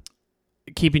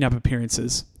keeping up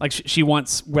appearances. Like, she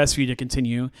wants Westview to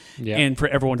continue and for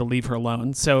everyone to leave her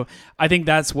alone. So I think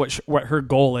that's what her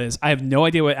goal is. I have no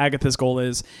idea what Agatha's goal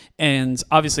is. And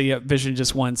obviously Vision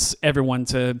just wants everyone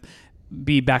to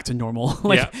be back to normal.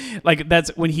 Like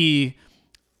that's when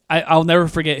I'll never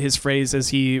forget his phrase as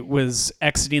he was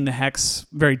exiting the hex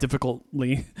very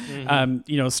difficultly,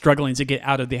 struggling to get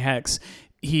out of the hex.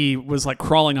 He was like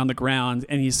crawling on the ground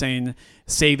and he's saying,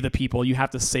 save the people. You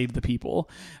have to save the people.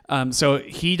 So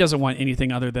he doesn't want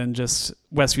anything other than just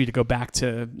Westview to go back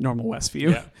to normal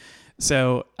Westview. Yeah.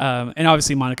 So, and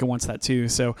obviously Monica wants that too.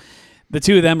 So the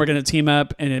two of them are going to team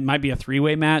up and it might be a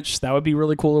 3-way match. That would be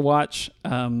really cool to watch.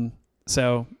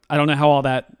 So I don't know how all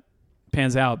that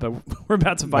pans out, but we're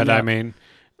about to find out. I mean,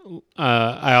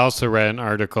 I also read an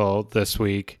article this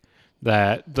week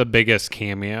that the biggest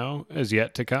cameo is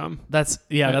yet to come. That's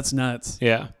nuts.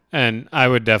 Yeah. And I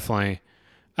would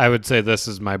say this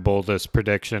is my boldest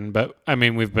prediction, but I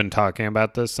mean, we've been talking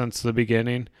about this since the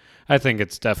beginning. I think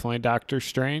it's definitely Doctor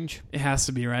Strange. It has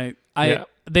to be, right?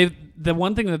 the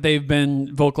one thing that they've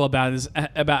been vocal about is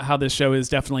about how this show is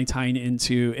definitely tying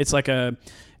into, it's like a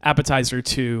appetizer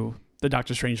to the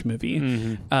Doctor Strange movie.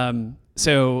 Mm-hmm.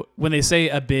 So when they say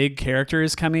a big character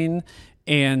is coming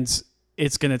and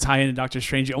it's going to tie into Doctor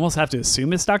Strange, you almost have to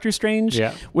assume it's Doctor Strange,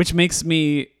 which makes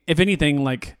me, if anything,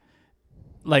 like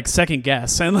second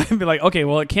guess and be like, okay,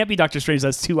 well, it can't be Doctor Strange.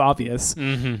 That's too obvious.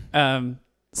 Mm-hmm.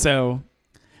 So,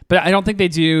 but I don't think they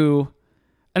do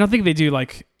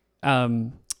like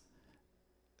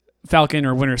Falcon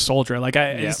or Winter Soldier. Like,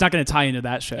 it's not going to tie into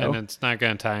that show, and it's not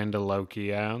going to tie into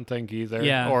Loki, I don't think either.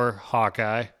 Yeah. Or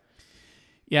Hawkeye.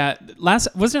 Yeah,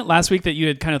 wasn't it last week that you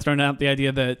had kind of thrown out the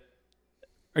idea that,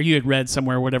 or you had read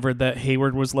somewhere, whatever, that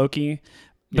Hayward was Loki,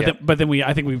 but then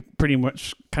I think we pretty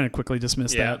much kind of quickly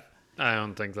dismissed that. I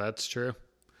don't think that's true,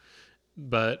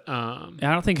 but I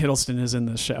don't think Hiddleston is in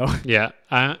this show. Yeah,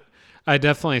 I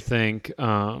definitely think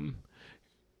I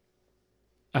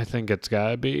think it's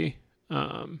gotta be.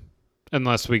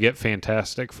 Unless we get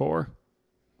Fantastic Four,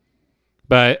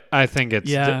 but I think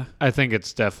it's I think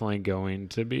it's definitely going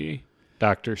to be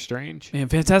Doctor Strange. Man,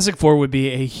 Fantastic Four would be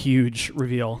a huge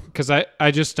reveal, because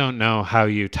I just don't know how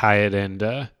you tie it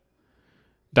into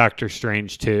Doctor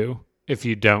Strange 2 if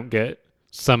you don't get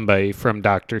somebody from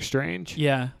Doctor Strange.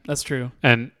 Yeah, that's true.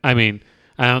 And I mean,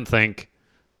 I can't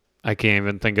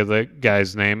even think of the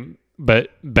guy's name, but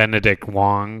Benedict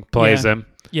Wong plays him.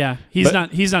 Yeah, he's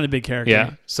not a big character.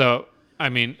 Yeah, so I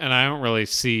mean, and I don't really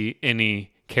see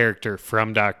any character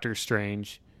from Doctor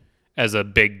Strange as a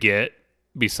big get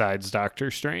besides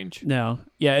Doctor Strange. No,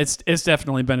 yeah, it's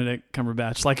definitely Benedict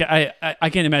Cumberbatch. Like I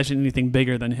can't imagine anything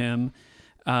bigger than him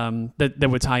that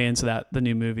would tie into the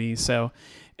new movie. So,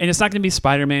 and it's not going to be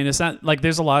Spider-Man. It's not like,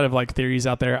 there's a lot of like theories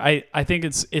out there. I think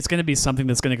it's going to be something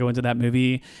that's going to go into that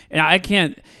movie. And I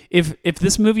can't, if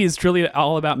this movie is truly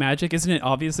all about magic, isn't it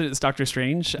obvious that it's Doctor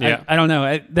Strange? Yeah. I don't know.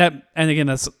 And again,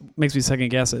 that's makes me second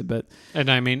guess it, but.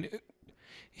 And I mean,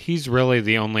 he's really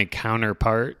the only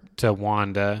counterpart to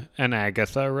Wanda and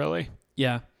Agatha, really.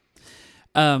 Yeah.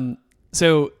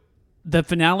 So the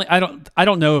finale, I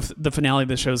don't know if the finale of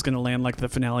the show is going to land like the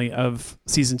finale of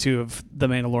season 2 of The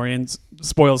Mandalorian.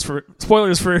 Spoilers for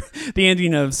the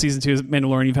ending of season 2 of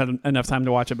Mandalorian. You've had enough time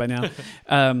to watch it by now.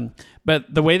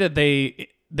 But the way that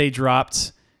they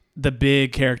dropped the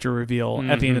big character reveal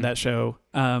at the end of that show,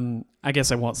 I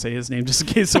guess I won't say his name just in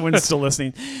case someone's still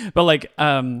listening, but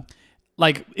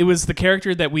like it was the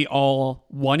character that we all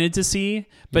wanted to see,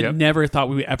 but never thought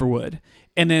we ever would.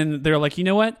 And then they're like, you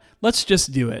know what? Let's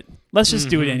just do it. Let's just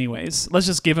do it anyways. Let's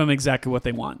just give them exactly what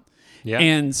they want. Yeah.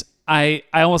 And I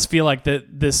almost feel like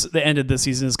the end of this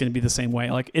season is going to be the same way.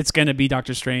 Like, it's going to be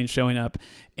Doctor Strange showing up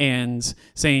and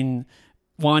saying,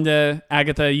 Wanda,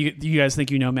 Agatha, you guys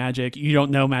think you know magic. You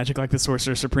don't know magic like the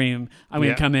Sorcerer Supreme. I'm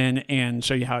going to come in and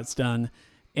show you how it's done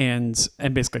and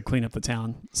basically clean up the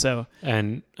town. So,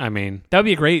 and I mean, that would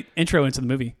be a great intro into the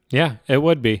movie. Yeah, it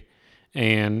would be.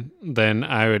 And then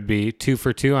I would be 2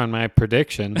 for 2 on my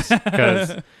predictions,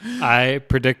 because I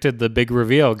predicted the big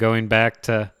reveal going back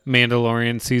to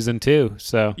Mandalorian season 2.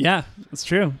 So yeah, that's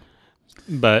true.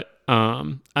 But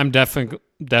I'm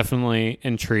definitely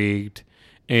intrigued,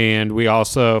 and we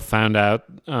also found out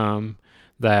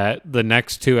that the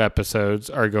next 2 episodes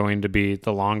are going to be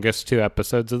the longest 2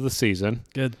 episodes of the season.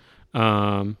 Good.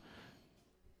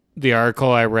 The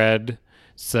article I read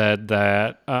said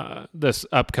that this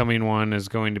upcoming one is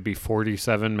going to be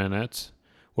 47 minutes,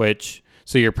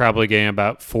 so you're probably getting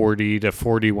about 40 to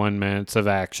 41 minutes of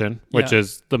action, which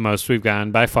is the most we've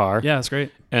gotten by far. Yeah, that's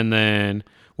great. And then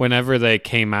whenever they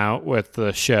came out with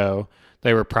the show,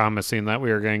 they were promising that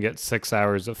we were going to get 6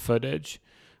 hours of footage,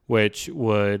 which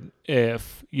would,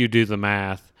 if you do the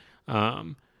math,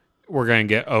 we're going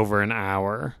to get over an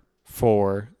hour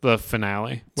for the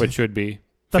finale, which would be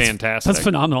fantastic. That's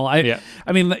phenomenal. I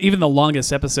mean, even the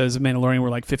longest episodes of Mandalorian were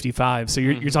like 55. So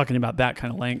you're talking about that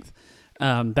kind of length.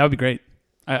 That would be great.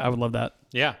 I would love that.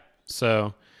 Yeah.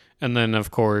 So, and then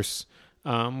of course,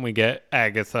 we get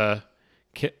Agatha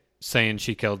saying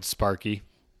she killed Sparky.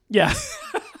 Yeah.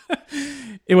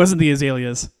 It wasn't the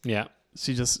azaleas. Yeah.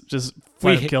 She just killed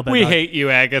that We dog. hate you,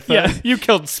 Agatha. Yeah. You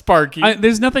killed Sparky.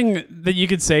 There's nothing that you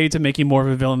could say to make you more of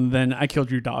a villain than I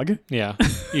killed your dog. Yeah.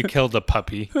 You killed a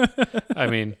puppy. I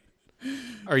mean,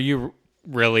 are you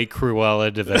really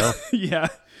Cruella de Vil? Yeah.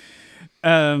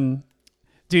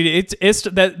 Dude, it's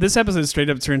that this episode straight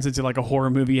up turns into like a horror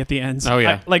movie at the end. Oh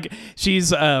yeah. She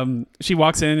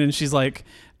walks in and she's like,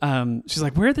 where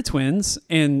are the twins?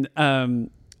 And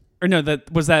or no,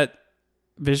 that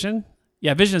Vision.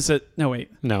 Yeah, Vision said, no,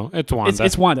 wait. No, it's Wanda.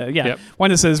 It's Wanda, yeah. Yep.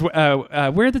 Wanda says, where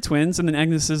are the twins? And then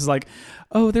Agnes is like,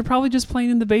 oh, they're probably just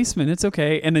playing in the basement. It's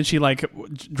okay. And then she like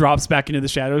drops back into the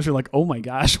shadows. You're like, oh my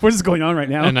gosh, what is going on right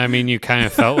now? And I mean, you kind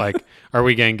of felt like, are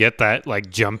we going to get that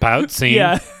like jump out scene?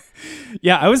 Yeah.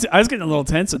 Yeah, I was getting a little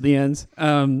tense at the end.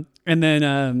 And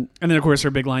then of course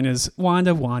her big line is,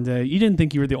 Wanda, you didn't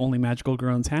think you were the only magical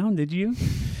girl in town, did you?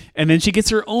 And then she gets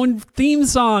her own theme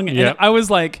song. Yep. And I was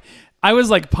like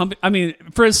pumping. I mean,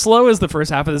 for as slow as the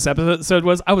first half of this episode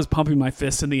was, I was pumping my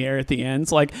fists in the air at the end.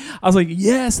 So like, I was like,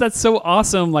 yes, that's so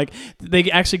awesome. Like they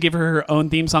actually give her own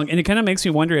theme song. And it kind of makes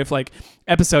me wonder if like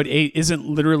episode 8 isn't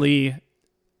literally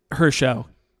her show.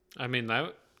 I mean,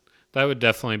 that would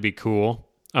definitely be cool.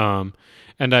 And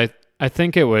I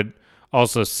think it would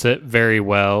also sit very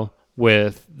well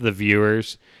with the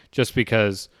viewers, just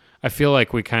because I feel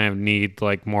like we kind of need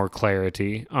like more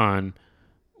clarity on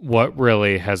what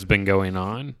really has been going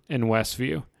on in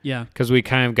Westview. Yeah. Because we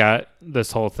kind of got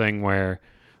this whole thing where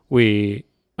we,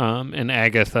 in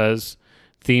Agatha's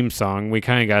theme song, we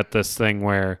kind of got this thing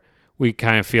where we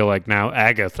kind of feel like now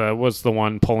Agatha was the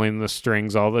one pulling the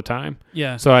strings all the time.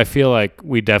 Yeah. So I feel like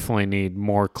we definitely need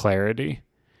more clarity.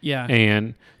 Yeah.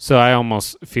 And so I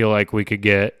almost feel like we could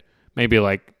get maybe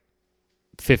like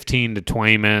 15 to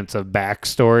 20 minutes of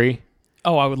backstory.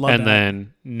 Oh, I would love and that.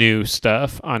 then new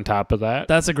stuff on top of that.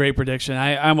 That's a great prediction.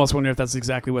 I almost wonder if that's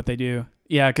exactly what they do.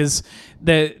 Yeah, because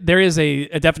there is a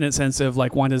definite sense of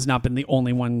like Wanda's not been the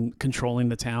only one controlling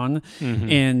the town,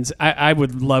 and I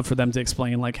would love for them to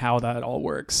explain like how that all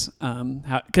works.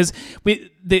 Because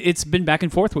it's been back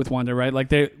and forth with Wanda, right?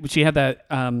 Like she had that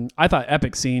I thought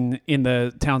epic scene in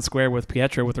the town square with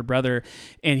Pietro with her brother,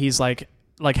 and he's like,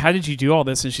 how did you do all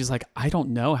this? And she's like, I don't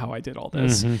know how I did all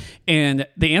this. And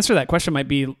the answer to that question might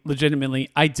be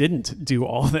legitimately, I didn't do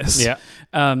all this. Yeah.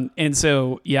 And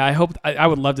so, yeah, I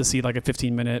would love to see like a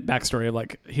 15-minute backstory of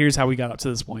like, here's how we got up to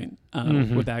this point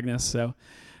with Agnes. So,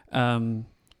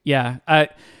 yeah,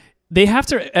 they have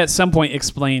to at some point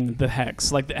explain the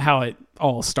hex, like how it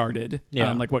all started,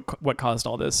 like what caused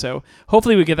all this. So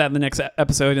hopefully we get that in the next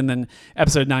episode, and then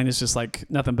episode 9 is just like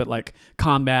nothing but like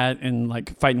combat and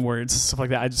like fighting words, stuff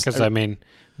like that. Because I mean,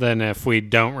 then if we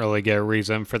don't really get a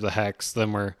reason for the hex,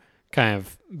 then we're kind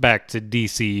of back to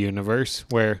DC universe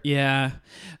where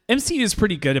MCU is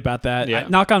pretty good about that. Yeah.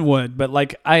 Knock on wood, but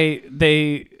like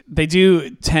they do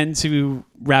tend to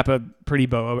wrap a pretty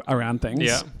bow around things.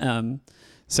 Yeah.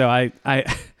 So I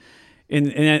in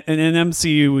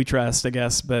MCU we trust, I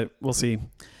guess, but we'll see.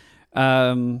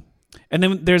 And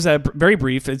then there's a very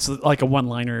brief, it's like a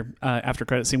one-liner after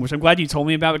credit scene, which I'm glad you told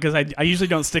me about because I usually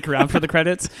don't stick around for the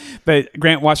credits, but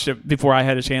Grant watched it before I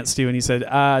had a chance to, and he said,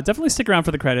 definitely stick around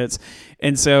for the credits.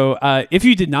 And so if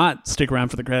you did not stick around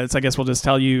for the credits, I guess we'll just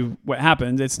tell you what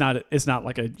happened. It's not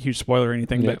like a huge spoiler or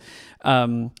anything,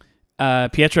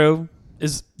 but Pietro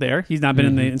is there. He's not been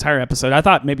in the entire episode. I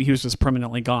thought maybe he was just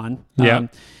permanently gone.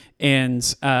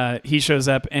 And he shows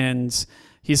up and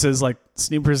he says like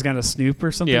Snooper's got a snoop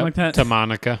or something like that. To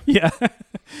Monica. Yeah.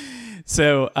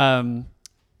 So, and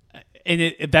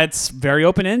that's very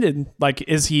open-ended. Like,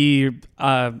 is he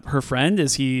her friend?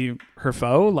 Is he her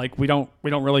foe? Like, we don't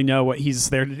really know what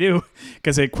he's there to do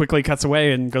because it quickly cuts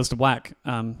away and goes to black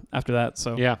after that.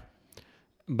 So yeah,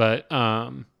 but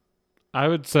I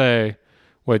would say,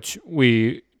 which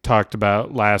we talked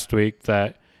about last week,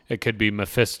 that it could be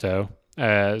Mephisto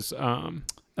as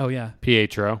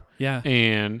Pietro. Yeah.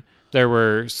 And there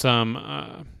were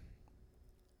some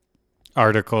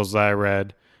articles that I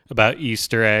read about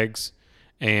Easter eggs,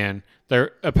 and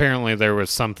there was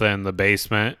something in the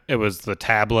basement. It was the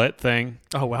tablet thing.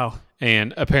 Oh wow.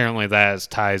 And apparently that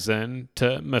ties in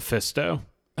to Mephisto.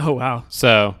 Oh wow.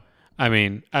 So, I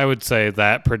mean, I would say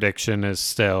that prediction is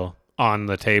still on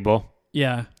the table.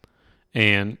 Yeah.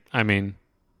 And I mean,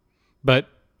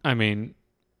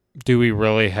 do we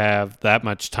really have that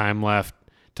much time left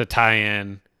to tie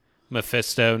in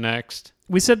Mephisto next?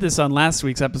 We said this on last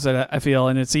week's episode, I feel,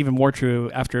 and it's even more true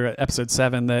after episode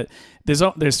 7, that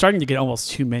there's starting to get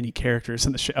almost too many characters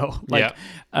in the show. Like,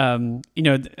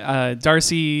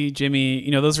 Darcy, Jimmy,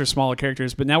 those are smaller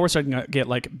characters, but now we're starting to get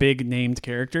like big named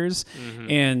characters.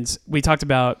 And we talked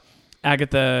about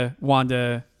Agatha,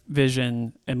 Wanda,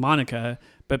 Vision, and Monica,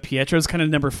 but Pietro's kind of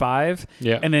number 5.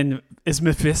 Yeah. And then is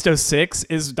Mephisto 6?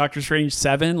 Is Doctor Strange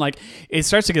 7? Like, it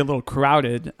starts to get a little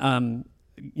crowded,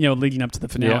 leading up to the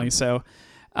finale. Yeah. So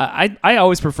I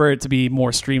always prefer it to be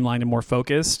more streamlined and more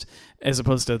focused as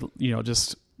opposed to,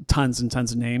 just tons and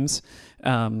tons of names.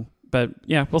 But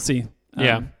yeah, we'll see.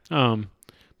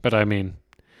 But I mean,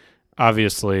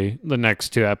 obviously the next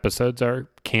 2 episodes are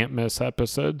can't miss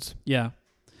episodes. Yeah.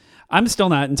 I'm still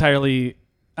not entirely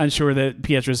unsure that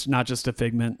Pietro's not just a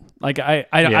figment. Like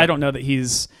I don't know that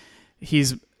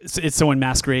it's someone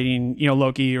masquerading,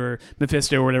 Loki or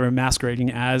Mephisto or whatever,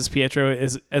 masquerading as Pietro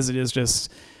as it is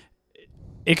just.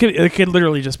 It could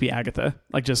literally just be Agatha,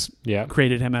 like just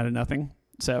created him out of nothing.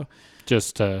 So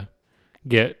just to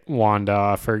get Wanda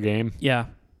off her game. Yeah.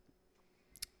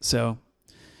 So,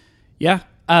 yeah.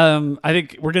 I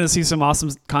think we're gonna see some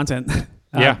awesome content.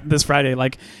 This Friday.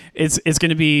 Like it's going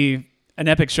to be an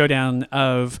epic showdown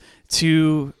of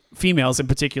two females in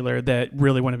particular that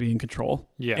really want to be in control.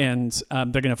 Yeah. And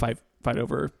they're going to fight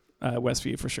over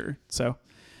Westview for sure. So,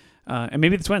 and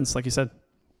maybe the twins, like you said.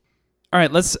 All right,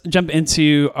 let's jump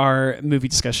into our movie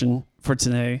discussion for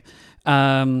today.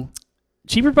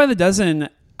 Cheaper by the Dozen.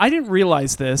 I didn't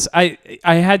realize this. I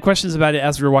had questions about it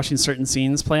as we were watching certain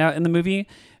scenes play out in the movie.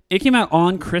 It came out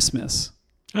on Christmas.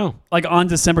 Oh. Like on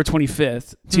December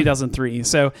 25th, 2003.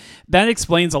 So that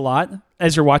explains a lot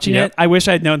as you're watching it. I wish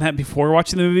I had known that before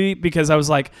watching the movie, because I was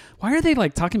like, why are they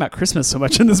like talking about Christmas so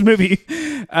much in this movie?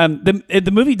 The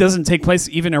movie doesn't take place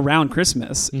even around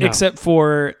Christmas, except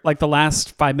for like the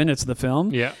last 5 minutes of the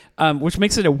film, which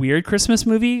makes it a weird Christmas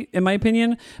movie, in my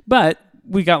opinion. But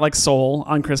we got like Soul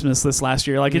on Christmas this last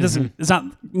year. Like it doesn't, it's not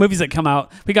movies that come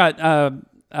out. We got,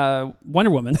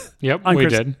 Wonder Woman. Yep,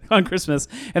 did on Christmas,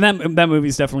 and that movie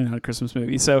is definitely not a Christmas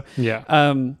movie. So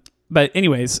but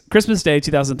anyways, Christmas Day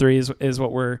 2003 is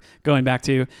what we're going back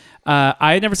to.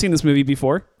 I had never seen this movie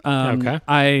before.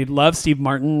 I love Steve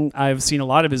Martin. I've seen a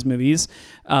lot of his movies,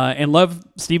 and love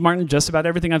Steve Martin just about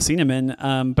everything I've seen him in.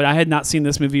 But I had not seen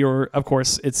this movie, or of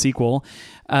course its sequel.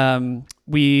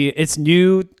 It's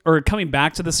new or coming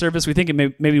back to the service. We think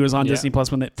it maybe was on Disney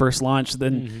Plus when it first launched,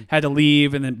 then had to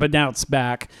leave, but now it's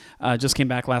back. Just came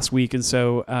back last week, and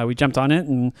so we jumped on it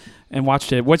and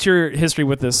watched it. What's your history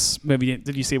with this movie?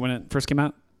 Did you see it when it first came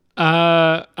out?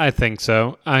 I think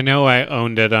so. I know I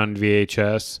owned it on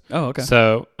VHS. Oh, okay.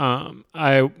 So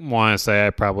I want to say I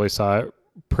probably saw it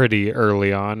pretty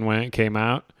early on when it came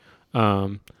out.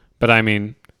 But I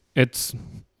mean,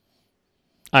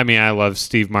 I love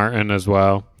Steve Martin as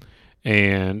well.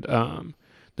 And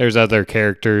there's other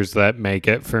characters that make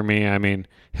it for me. I mean,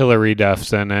 Hilary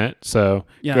Duff's in it. So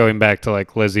going back to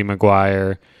like Lizzie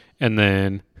McGuire, and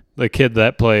then the kid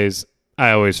that plays,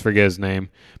 I always forget his name,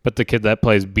 but the kid that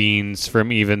plays Beans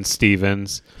from Even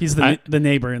Stevens. He's the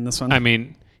neighbor in this one. I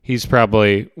mean, he's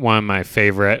probably one of my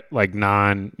favorite like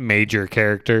non-major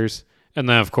characters. And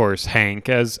then of course Hank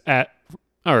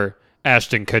or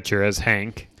Ashton Kutcher as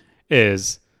Hank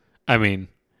is, I mean,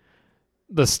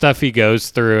 the stuff he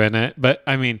goes through in it. But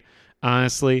I mean,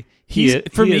 honestly, he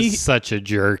is such a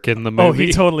jerk in the movie. Oh,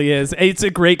 he totally is. It's a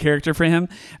great character for him.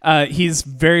 He's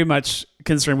very much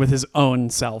concerned with his own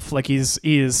self. Like he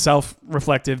is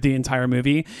self-reflective the entire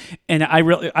movie, and I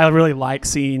really like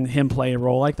seeing him play a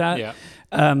role like that. Yeah.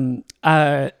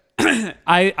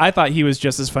 I thought he was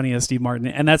just as funny as Steve Martin,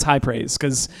 and that's high praise,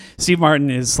 because Steve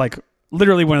Martin is like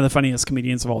literally one of the funniest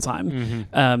comedians of all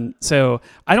time. So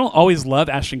I don't always love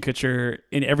Ashton Kutcher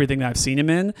in everything that I've seen him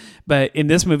in, but in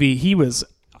this movie he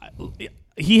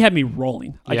had me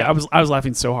rolling. Like I was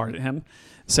laughing so hard at him.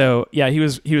 So yeah, he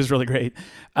was really great.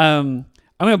 I'm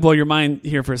going to blow your mind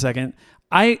here for a second.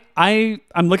 I'm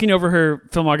looking over her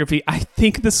filmography. I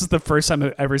think this is the first time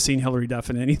I've ever seen Hilary Duff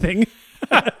in anything.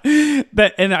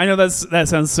 And I know that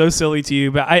sounds so silly to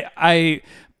you, but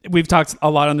we've talked a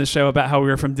lot on this show about how we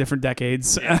were from different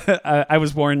decades. I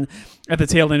was born at the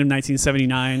tail end of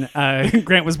 1979.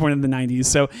 Grant was born in the 90s.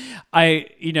 So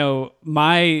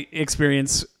my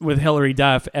experience with Hilary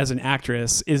Duff as an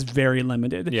actress is very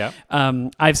limited. Yeah.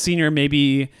 I've seen her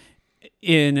maybe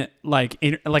in like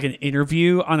an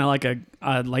interview on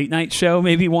a late night show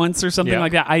maybe once or something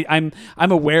like that. I'm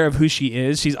aware of who she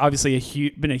is. She's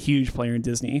obviously been a huge player in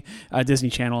Disney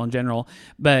Channel in general,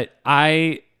 but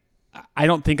I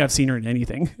don't think I've seen her in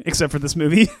anything except for this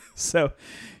movie. So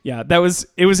yeah, it was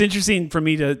interesting for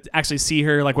me to actually see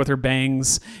her like with her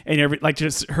bangs and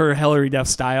just her Hilary Duff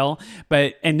style,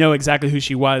 and know exactly who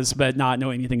she was, but not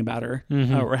know anything about her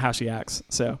or how she acts.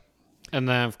 So. And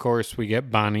then, of course, we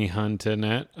get Bonnie Hunt in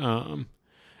it.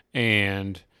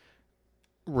 And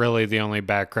really the only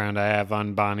background I have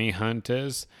on Bonnie Hunt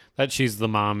is that she's the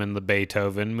mom in the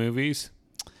Beethoven movies.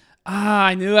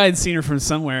 I knew I'd seen her from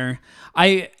somewhere.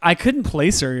 I couldn't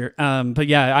place her, but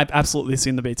yeah, I've absolutely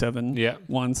seen the Beethoven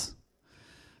once.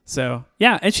 So,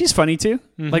 yeah, and she's funny too.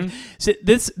 Like so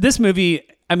this movie,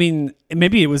 I mean,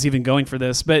 maybe it was even going for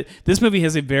this, but this movie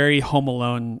has a very Home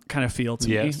Alone kind of feel to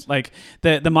me. Like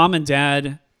the mom and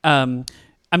dad,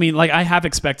 I mean, like I have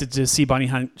expected to see Bonnie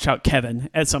Hunt shout Kevin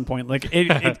at some point. Like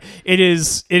it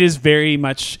is very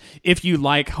much, if you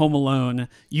like Home Alone,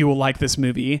 you will like this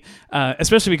movie,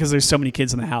 especially because there's so many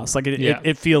kids in the house. Like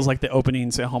it feels like the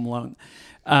opening to Home Alone.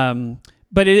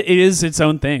 But it is its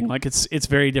own thing. Like it's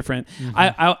very different. Mm-hmm.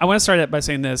 I want to start out by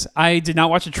saying this. I did not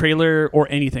watch a trailer or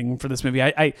anything for this movie.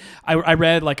 I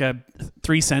read like a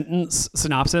 3-sentence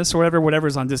synopsis or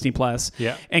whatever's on Disney Plus.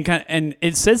 Yeah. And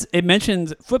it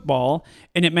mentions football,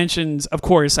 and it mentions, of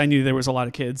course, I knew there was a lot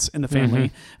of kids in the family,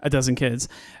 mm-hmm. a dozen kids.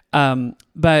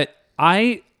 But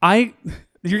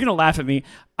you're gonna laugh at me.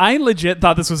 I legit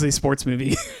thought this was a sports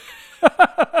movie.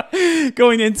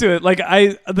 Going into it, like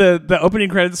the opening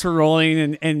credits were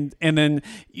rolling, and then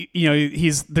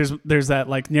there's that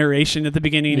like narration at the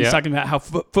beginning. He's talking about how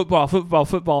football,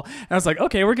 and I was like,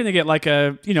 okay, we're gonna get like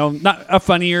a not a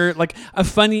funnier, like a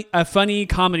funny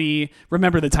comedy.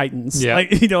 Remember the Titans,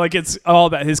 like like it's all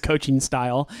about his coaching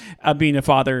style, being a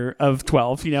father of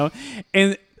 12,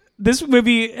 and. This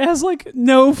movie has like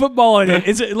no football in it.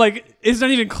 It's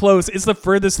not even close. It's the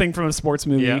furthest thing from a sports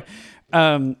movie.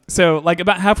 Yeah. So like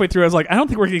about halfway through, I was like, I don't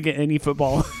think we're gonna get any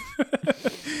football.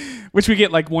 Which we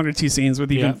get like 1 or 2 scenes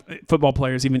with even football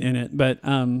players even in it. But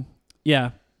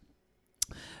yeah.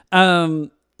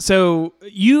 So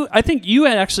I think you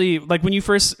had actually, like when you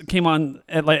first came on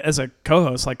as a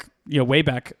co-host, like way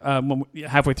back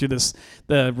halfway through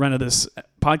the run of this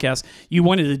podcast, you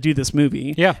wanted to do this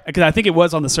movie. Yeah. Because I think it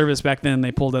was on the service back then.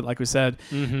 They pulled it, like we said.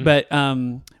 Mm-hmm. But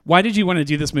why did you want to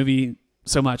do this movie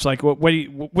so much? Like, what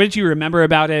did you remember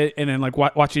about it? And then like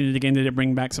watching it again, did it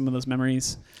bring back some of those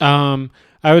memories? I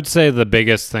would say the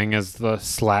biggest thing is the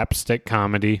slapstick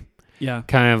comedy. Yeah.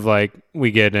 Kind of like we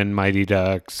get in Mighty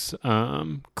Ducks,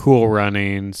 Cool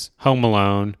Runnings, Home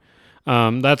Alone.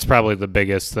 That's probably the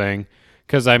biggest thing.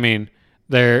 Because, I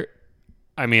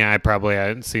probably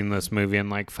hadn't seen this movie in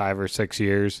like 5 or 6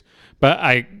 years. But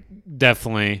I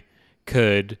definitely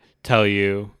could tell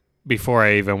you, before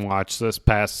I even watched this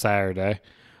past Saturday,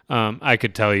 I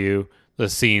could tell you the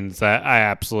scenes that I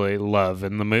absolutely love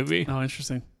in the movie. Oh,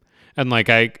 interesting. And like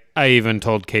I even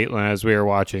told Caitlin as we were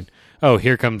watching, oh,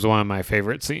 here comes one of my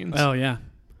favorite scenes. Oh, yeah.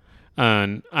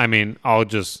 And I'll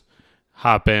just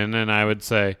hop in, and I would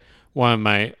say one of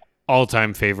my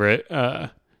all-time favorite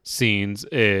scenes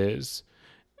is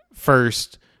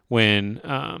first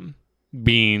when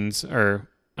Beans, or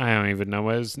I don't even know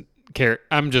what his character,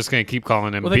 I'm just going to keep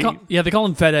calling him Beans. They call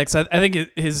him FedEx. I think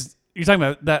you're talking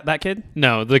about that kid?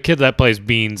 No, the kid that plays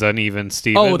Beans on Even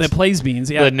Stevens. Oh, that plays Beans,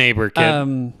 yeah. The neighbor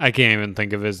kid. I can't even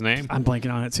think of his name. I'm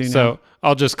blanking on it too now. So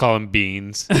I'll just call him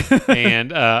Beans.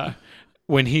 And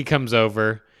when he comes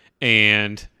over,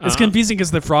 and it's confusing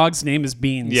because the frog's name is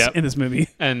Beans in this movie.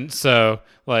 And so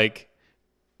like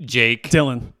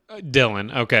Dylan,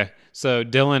 okay. So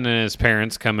Dylan and his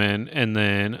parents come in, and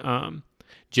then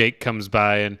Jake comes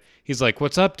by, and he's like,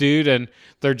 "What's up, dude?" And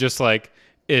they're just like,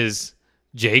 "Is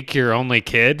Jake your only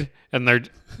kid?" And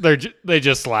they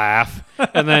just laugh,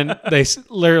 and then they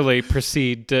literally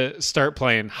proceed to start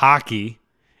playing hockey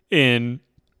on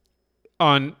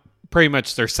pretty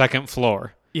much their second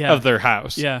floor of their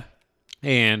house. Yeah.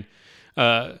 And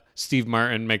Steve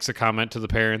Martin makes a comment to the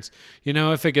parents,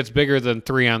 if it gets bigger than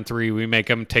 3-on-3, we make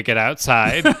them take it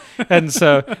outside. And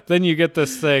so then you get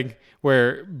this thing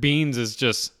where Beans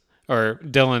is or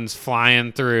Dylan's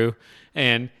flying through,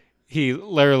 and he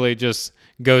literally just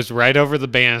goes right over the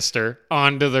banister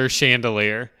onto their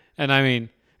chandelier. And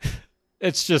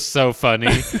it's just so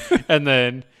funny. And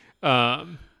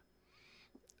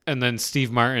then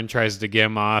Steve Martin tries to get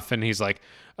him off, and he's like,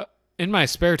 in my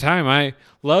spare time, I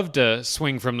love to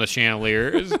swing from the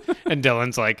chandeliers. And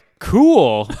Dylan's like,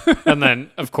 cool. And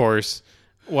then, of course,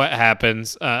 what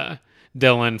happens?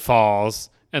 Dylan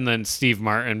falls, and then Steve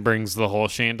Martin brings the whole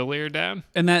chandelier down.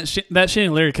 And that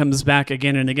chandelier comes back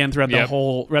again and again throughout the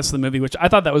whole rest of the movie, which I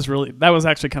thought that was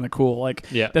actually kind of cool. Like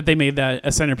that they made that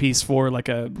a centerpiece for like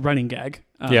a running gag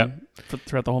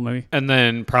throughout the whole movie. And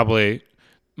then probably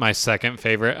my second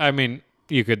favorite,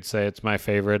 you could say it's my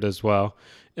favorite as well,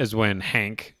 is when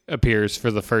Hank appears for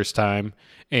the first time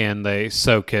and they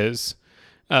soak his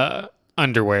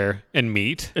underwear in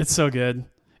meat. It's so good.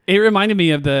 It reminded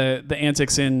me of the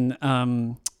antics in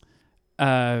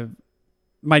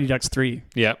Mighty Ducks 3.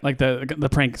 Yeah. Like the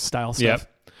prank style stuff.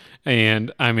 Yep.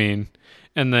 And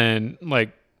and then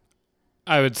like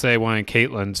I would say one of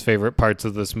Caitlin's favorite parts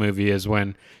of this movie is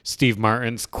when Steve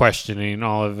Martin's questioning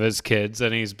all of his kids,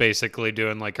 and he's basically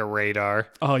doing like a radar.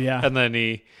 Oh yeah. And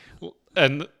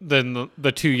then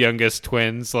the two youngest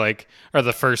twins like are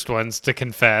the first ones to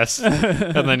confess.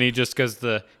 And then he just goes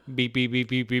the beep beep beep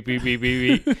beep beep beep beep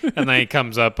beep, and then he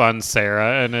comes up on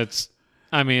Sarah, and it's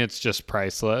I mean, it's just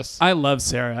priceless. I love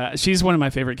Sarah. She's one of my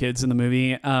favorite kids in the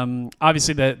movie.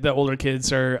 Obviously, the older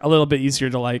kids are a little bit easier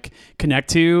to like connect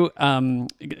to,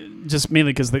 just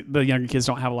mainly because the younger kids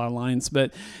don't have a lot of lines.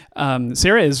 But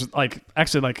Sarah is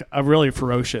actually like a really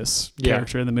ferocious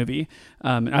character in the movie.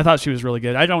 And I thought she was really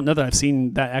good. I don't know that I've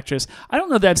seen that actress. I don't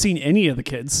know that I've seen any of the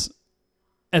kids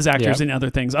as actors in other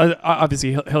things.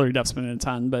 Obviously, Hilary Duff's been in a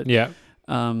ton, but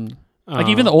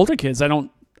even the older kids, I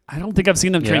don't think I've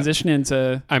seen them transition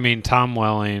into... I mean, Tom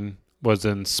Welling was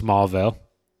in Smallville.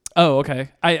 Oh, okay.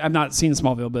 I've not seen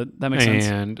Smallville, but that makes sense.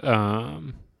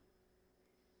 And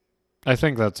I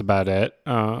think that's about it.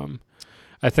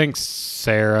 I think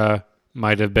Sarah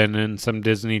might have been in some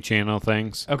Disney Channel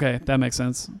things. Okay, that makes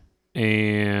sense.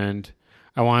 And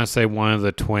I want to say one of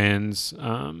the twins,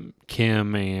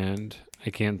 Kim, and I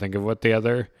can't think of what the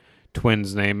other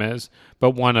twin's name is,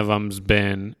 but one of them's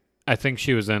been... I think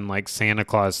she was in like Santa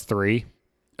Claus 3.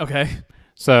 Okay.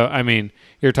 So, I mean,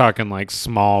 you're talking like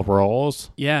small roles.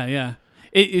 Yeah.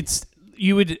 It's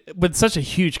you would, with such a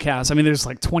huge cast. I mean, there's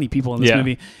like 20 people in this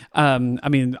movie. I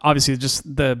mean, obviously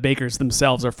just the Bakers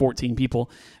themselves are 14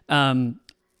 people.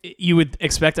 You would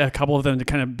expect a couple of them to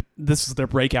kind of, this is their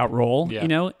breakout role, you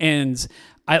know? And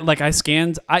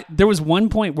there was one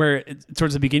point where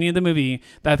towards the beginning of the movie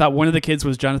that I thought one of the kids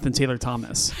was Jonathan Taylor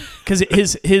Thomas, because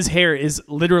his hair is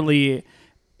literally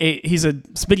he's a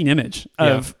spitting image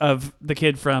of the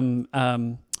kid from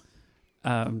Home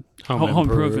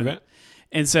Improvement.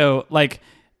 And so but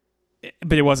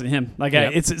it wasn't him.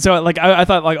 I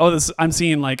thought like, oh, I'm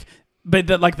seeing like, but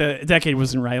the decade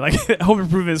wasn't right. Like Home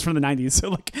Improvement is from the 90s.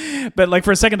 So but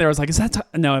for a second there, I was like, is that,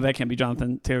 no, that can't be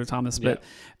Jonathan Taylor Thomas. But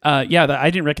I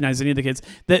didn't recognize any of the kids.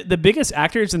 The biggest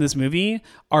actors in this movie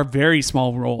are very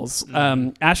small roles.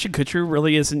 Ashton Kutcher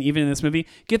really isn't even in this movie.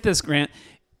 Get this, Grant.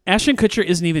 Ashton Kutcher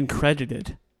isn't even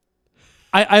credited.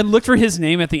 I looked for his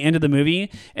name at the end of the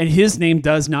movie, and his name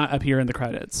does not appear in the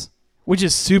credits, which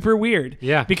is super weird.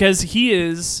 Yeah. Because he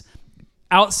is...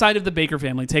 outside of the Baker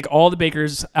family, take all the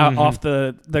Bakers out off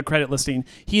the credit listing.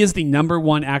 He is the number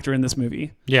one actor in this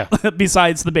movie. Yeah.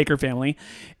 Besides the Baker family.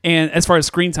 And as far as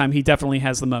screen time, he definitely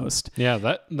has the most. Yeah,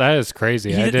 that is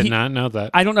crazy. I did not know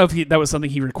that. I don't know if that was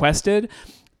something he requested.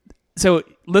 So,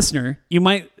 listener, you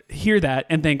might hear that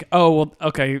and think, oh, well,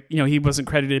 okay, he wasn't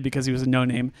credited because he was a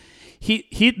no-name.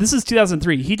 This is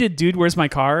 2003. He did Dude, Where's My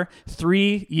Car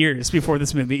 3 years before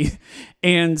this movie.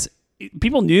 And...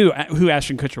 people knew who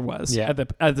Ashton Kutcher was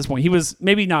at this point. He was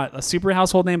maybe not a super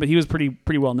household name, but he was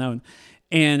pretty well known.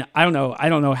 And I don't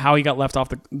know how he got left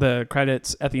off the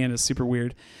credits at the end. Is super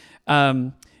weird.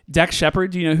 Dax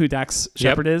Shepard. Do you know who Dax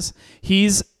Shepard is?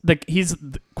 He's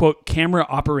the quote camera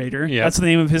operator. Yep. That's the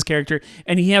name of his character,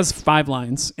 and he has 5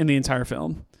 lines in the entire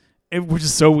film, which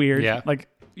is so weird. Yeah.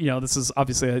 This is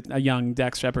obviously a young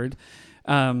Dax Shepard.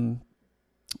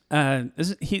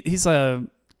 He's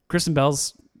Kristen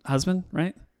Bell's husband,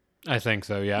 right? I think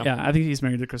so, yeah. Yeah, I think he's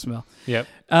married to Kristen Bell. Yep.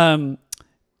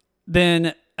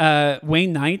 Then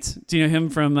Wayne Knight, do you know him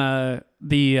from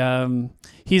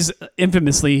he's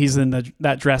in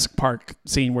that Jurassic Park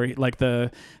scene where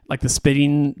the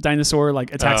spitting dinosaur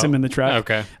attacks him in the truck.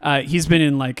 Okay. He's been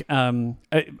in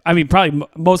probably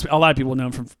a lot of people know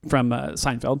him from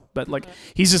Seinfeld, but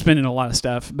he's just been in a lot of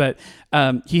stuff. But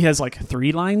he has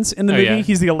 3 lines in the movie. Yeah.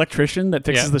 He's the electrician that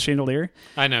fixes the chandelier.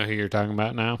 I know who you're talking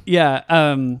about now.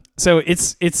 Yeah. So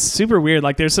it's super weird.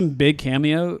 There's some big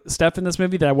cameo stuff in this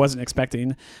movie that I wasn't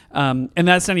expecting. And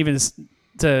that's not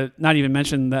even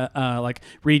mention the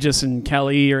Regis and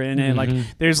Kelly are in it.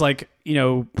 There's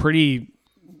pretty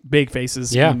big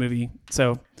faces in the movie.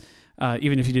 So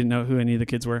even if you didn't know who any of the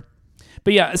kids were.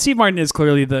 But yeah, Steve Martin is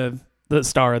clearly the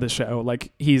star of the show.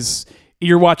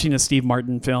 You're watching a Steve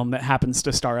Martin film that happens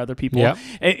to star other people. Yep.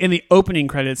 In the opening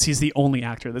credits, he's the only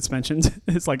actor that's mentioned.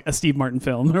 It's like a Steve Martin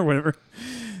film or whatever.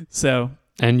 So.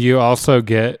 And you also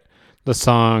get the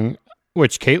song,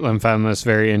 which Caitlin found this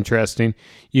very interesting.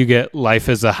 You get Life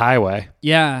is a Highway.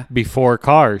 Yeah. Before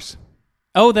Cars.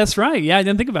 Oh, that's right. Yeah, I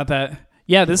didn't think about that.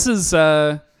 Yeah, this is...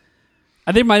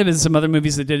 I think there might have been some other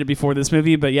movies that did it before this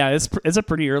movie, but yeah, it's a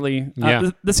pretty early...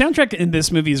 the soundtrack in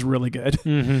this movie is really good.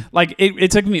 Mm-hmm.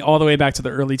 It took me all the way back to the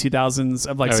early 2000s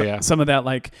of some of that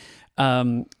kind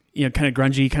of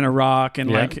grungy kind of rock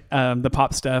and the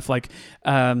pop stuff.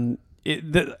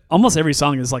 Almost every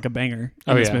song is like a banger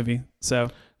in this movie.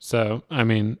 So, I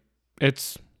mean,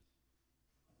 it's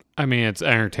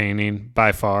entertaining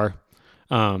by far.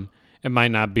 It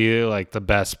might not be the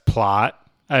best plot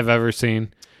I've ever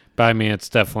seen, but I mean, it's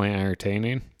definitely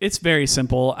entertaining. It's very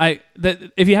simple.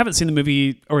 If you haven't seen the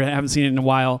movie or haven't seen it in a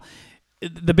while,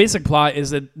 the basic plot is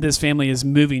that this family is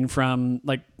moving from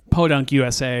Podunk,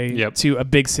 USA to a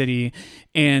big city.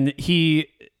 And he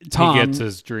gets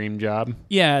his dream job.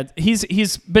 Yeah.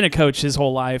 He's been a coach his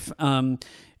whole life.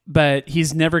 But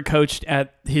he's never coached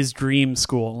at his dream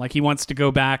school. Like, he wants to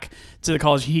go back to the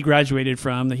college he graduated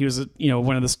from, that he was,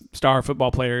 one of the star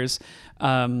football players.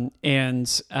 And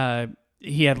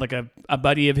he had like a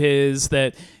buddy of his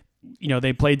that,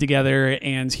 they played together,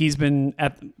 and he's been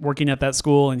working at that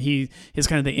school, and he is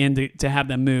kind of the end to have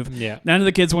them move. Yeah. None of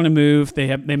the kids want to move.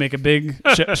 They make a big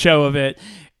show of it,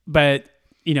 but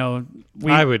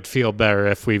I would feel better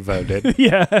if we voted.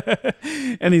 Yeah.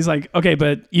 And he's like, okay,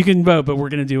 but you can vote, but we're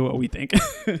going to do what we think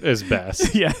is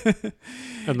best. Yeah.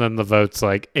 And then the vote's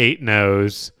like 8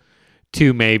 no's,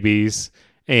 2 maybes,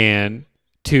 and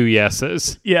 2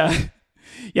 yeses. Yeah.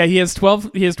 Yeah. He has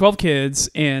 12 kids,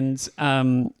 and,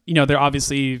 they're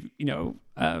obviously,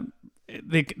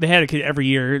 they had a kid every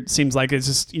year. It seems like it's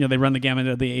just, they run the gamut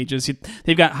of the ages.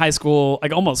 They've got high school,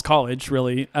 like almost college,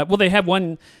 really. Well, they have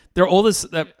one. Their oldest,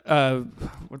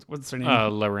 what's her name?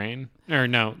 Lorraine. Or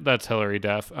no, that's Hillary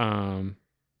Duff.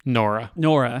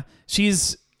 Nora.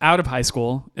 She's out of high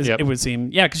school, it would seem.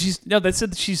 Yeah, because they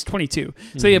said she's 22.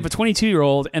 So you have a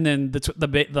 22-year-old, and then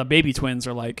the baby twins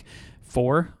are like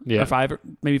 4 or 5, or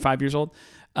maybe 5 years old.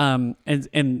 And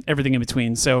everything in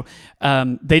between. So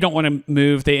they don't want to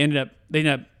move. They end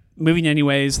up moving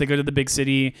anyways. They go to the big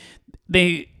city.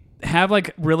 They have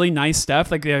like really nice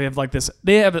stuff. Like they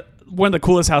have one of the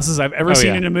coolest houses I've ever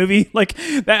seen in a movie. Like,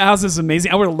 that house is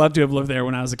amazing. I would have loved to have lived there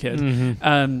when I was a kid.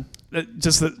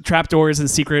 Just the trapdoors and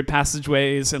secret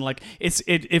passageways, and like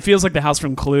it feels like the house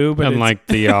from Clue, but and like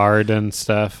the yard and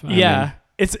stuff.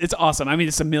 It's awesome. I mean,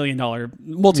 it's multi-million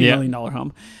dollar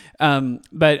home.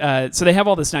 But so they have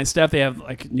all this nice stuff. They have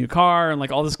like a new car and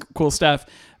like all this cool stuff.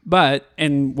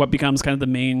 And what becomes kind of the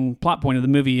main plot point of the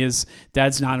movie is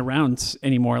Dad's not around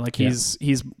anymore. Like,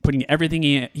 he's putting everything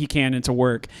he can into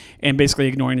work and basically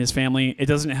ignoring his family. It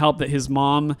doesn't help that his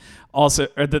mom also,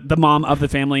 or the mom of the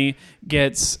family,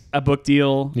 gets a book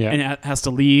deal and has to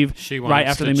leave right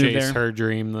after they move there. She wants to chase her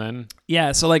dream then.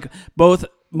 Yeah. So like both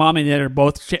Mom and Dad are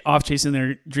both off chasing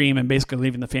their dream and basically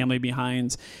leaving the family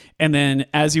behind. And then,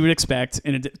 as you would expect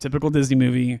in a typical Disney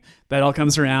movie, that all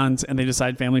comes around and they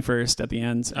decide family first at the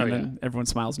end. And then everyone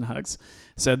smiles and hugs.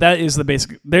 So that is the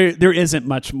basic. There isn't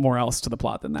much more else to the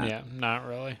plot than that. Yeah, not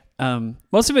really.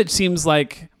 Most of it seems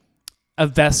like a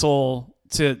vessel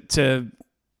to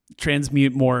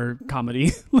transmute more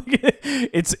comedy.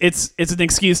 It's an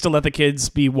excuse to let the kids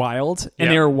be wild,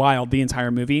 and they are wild the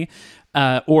entire movie.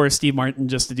 Or Steve Martin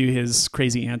just to do his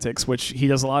crazy antics, which he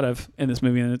does a lot of in this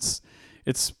movie, and it's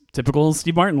typical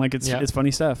Steve Martin. Like, it's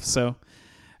funny stuff. So,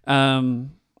 I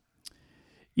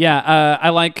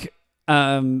like.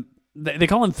 They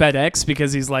call him FedEx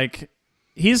because he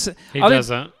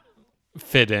doesn't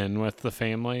fit in with the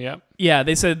family. Yep. Yeah,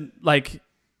 they said like,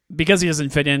 because he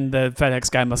doesn't fit in, the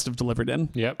FedEx guy must have delivered him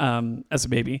as a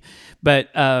baby. But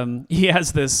he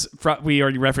has this, we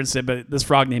already referenced it, but this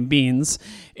frog named Beans,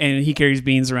 and he carries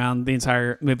Beans around the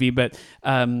entire movie. But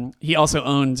he also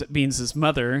owned Beans'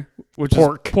 mother, which is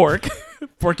pork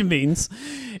and beans.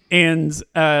 And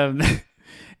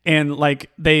like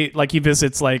he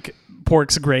visits like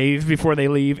Pork's grave before they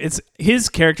leave. It's his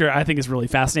character, I think, is really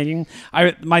fascinating.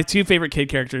 My 2 favorite kid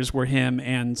characters were him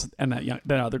and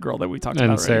that other girl that we talked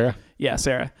about. And Sarah. Yeah,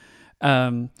 Sarah.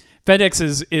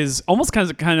 FedEx is almost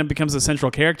kind of becomes a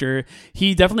central character.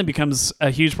 He definitely becomes a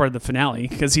huge part of the finale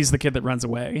because he's the kid that runs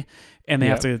away, and they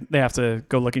have to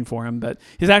go looking for him. But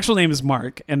his actual name is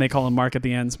Mark, and they call him Mark at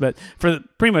the end. But for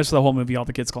pretty much the whole movie, all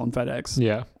the kids call him FedEx.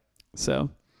 Yeah.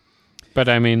 So. But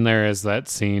I mean, there is that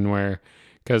scene where.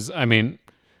 Because, I mean,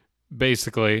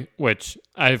 basically, which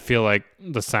I feel like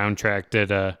the soundtrack did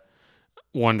a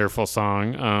wonderful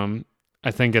song.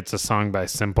 I think it's a song by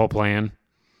Simple Plan.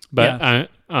 But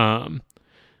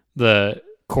the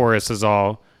chorus is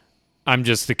all, I'm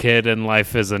just a kid and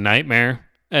life is a nightmare.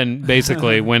 And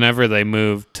basically, whenever they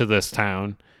move to this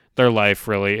town, their life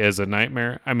really is a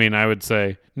nightmare. I mean, I would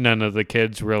say none of the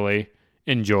kids really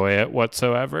enjoy it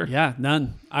whatsoever. Yeah,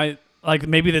 none. Like,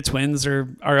 maybe the twins are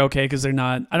okay because they're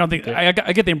not. I don't think I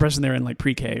get the impression they're in like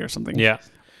pre-K or something. Yeah,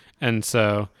 and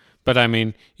so, but I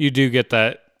mean, you do get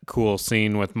that cool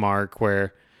scene with Mark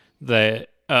where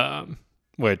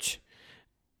which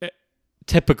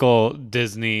typical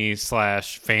Disney /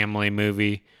 family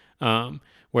movie,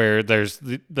 where there's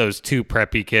those 2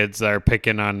 preppy kids that are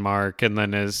picking on Mark, and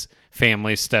then his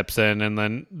family steps in, and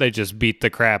then they just beat the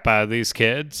crap out of these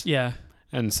kids. Yeah,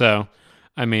 and so.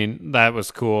 I mean, that was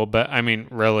cool, but I mean,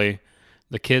 really,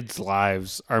 the kids'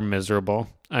 lives are miserable.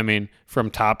 I mean,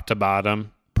 from top to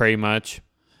bottom, pretty much.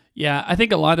 Yeah, I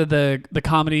think a lot of the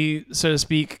comedy, so to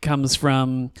speak, comes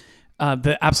from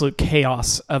the absolute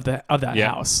chaos of that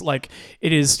house. Like,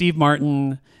 it is Steve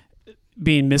Martin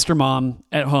being Mr. Mom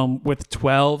at home with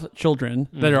 12 children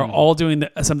that are all doing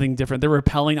something different. They're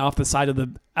rappelling off the side of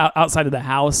the outside of the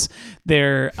house.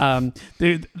 They're one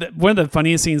of the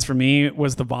funniest scenes for me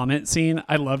was the vomit scene.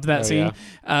 I loved that scene.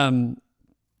 Yeah.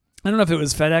 I don't know if it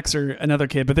was FedEx or another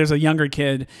kid, but there's a younger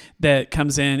kid that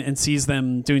comes in and sees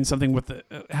them doing something with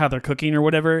how they're cooking or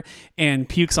whatever, and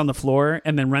pukes on the floor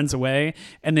and then runs away.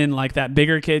 And then like that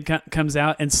bigger kid comes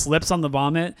out and slips on the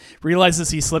vomit,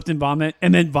 realizes he slipped in vomit,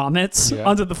 and then vomits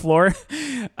onto the floor.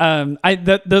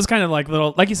 Those kind of like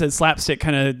little, like you said, slapstick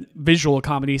kind of visual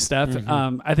comedy stuff,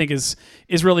 I think is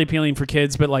really appealing for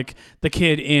kids. But like the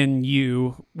kid in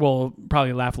you will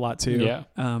probably laugh a lot too. Yeah.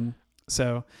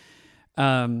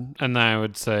 And I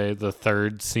would say the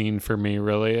third scene for me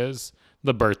really is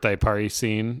the birthday party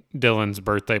scene, Dylan's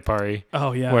birthday party.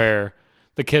 Oh, yeah. Where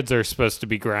the kids are supposed to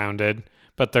be grounded,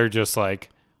 but they're just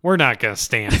like, we're not going to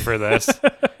stand for this.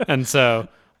 And so,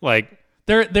 like...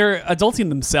 They're adulting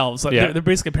themselves. Like they're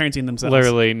basically parenting themselves.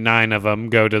 Literally 9 of them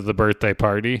go to the birthday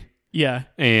party. Yeah.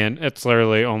 And it's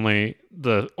literally only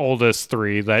the oldest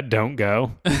 3 that don't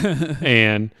go.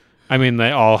 And... I mean,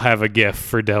 they all have a gift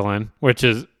for Dylan, which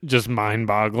is just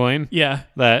mind-boggling. Yeah.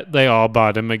 That they all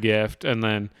bought him a gift and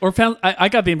then... Or found... I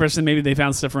got the impression maybe they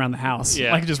found stuff around the house.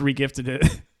 Yeah. Like just regifted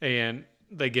it. And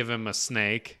they give him a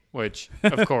snake, which,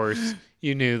 of course,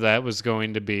 you knew that was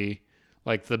going to be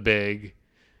like the big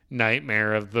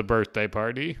nightmare of the birthday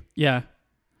party. Yeah.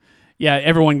 Yeah,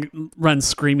 everyone runs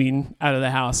screaming out of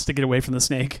the house to get away from the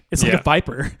snake. It's like a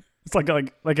viper. It's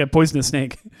like a poisonous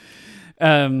snake.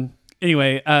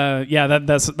 Anyway,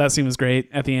 that scene was great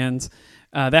at the end.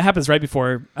 That happens right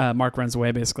before Mark runs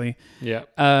away, basically. Yeah.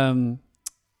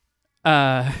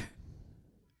 I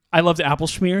loved Apple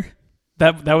Schmear.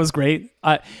 That was great.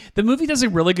 The movie does a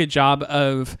really good job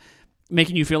of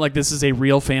making you feel like this is a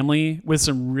real family with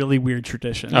some really weird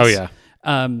traditions. Oh yeah.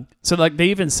 So like they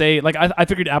even say, like I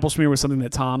figured Apple Schmear was something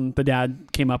that Tom, the dad,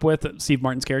 came up with, Steve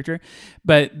Martin's character,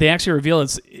 but they actually reveal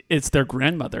it's their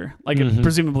grandmother, like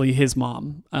presumably his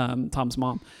mom, Tom's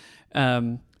mom,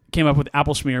 came up with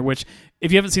Apple Schmear, which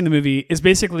if you haven't seen the movie is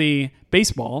basically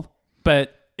baseball,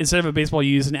 but instead of a baseball,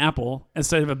 you use an apple.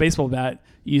 Instead of a baseball bat,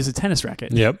 you use a tennis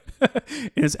racket. Yep.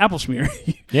 And it's Apple Schmear.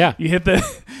 Yeah. You hit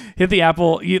the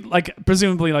apple, you like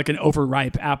presumably like an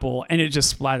overripe apple, and it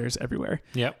just splatters everywhere.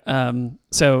 Yep.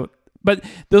 But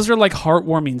those are like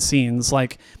heartwarming scenes.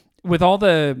 Like with all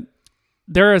there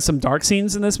are some dark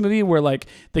scenes in this movie where like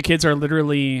the kids are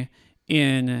literally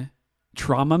in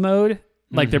trauma mode.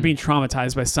 Like they're being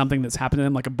traumatized by something that's happened to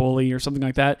them, like a bully or something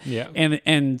like that. Yeah.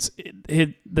 And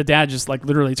the dad just like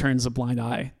literally turns a blind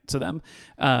eye to them.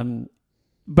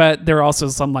 But there are also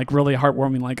some like really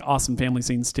heartwarming, like awesome family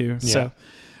scenes too. Yeah. So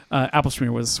Apple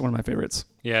Schmear was one of my favorites.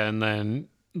 Yeah. And then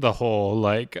the whole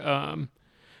like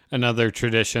another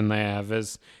tradition they have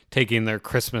is taking their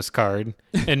Christmas card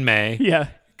in May. Yeah.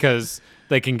 Because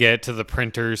they can get it to the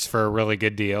printers for a really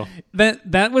good deal.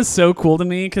 That was so cool to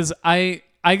me because I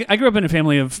grew up in a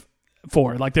family of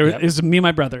 4. Like there was me and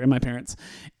my brother and my parents.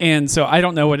 And so I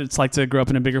don't know what it's like to grow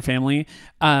up in a bigger family.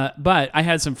 But I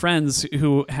had some friends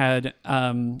who had,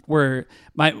 one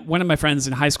of my friends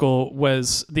in high school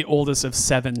was the oldest of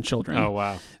 7 children. Oh,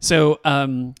 wow. So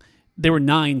there were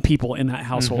 9 people in that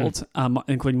household,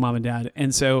 including mom and dad.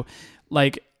 And so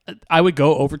like I would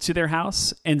go over to their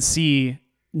house and see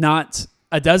not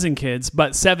a dozen kids,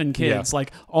 but 7 kids,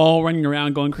 like all running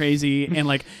around going crazy. And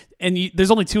like, there's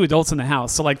only 2 adults in the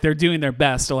house. So like they're doing their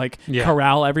best to like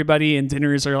corral everybody, and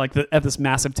dinners are like at this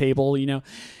massive table, you know?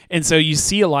 And so you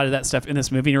see a lot of that stuff in this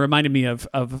movie. And it reminded me of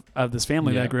this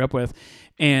family that I grew up with.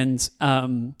 And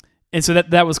so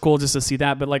that was cool just to see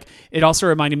that. But like, it also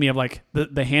reminded me of like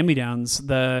the hand-me-downs,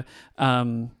 like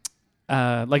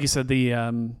you said,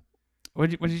 what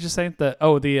did you just say?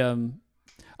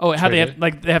 How they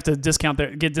have to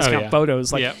get discount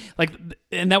photos,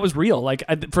 and that was real. Like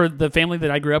for the family that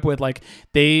I grew up with, like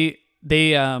they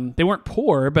weren't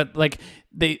poor, but like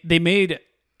they made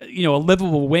a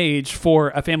livable wage for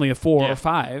a family of 4 or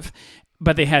 5,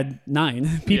 but they had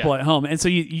 9 people at home, and so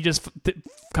you just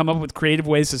come up with creative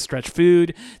ways to stretch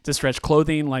food, to stretch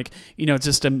clothing, like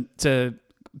just to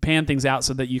pan things out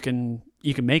so that you can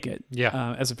make it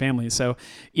as a family. So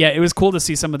it was cool to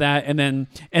see some of that. And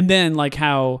then like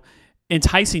how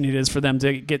enticing it is for them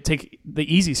to take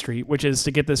the easy street, which is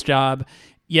to get this job.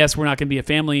 Yes, we're not going to be a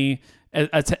family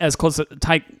as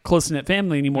close-knit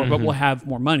family anymore, but we'll have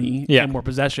more money and more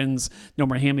possessions, no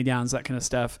more hand-me-downs, that kind of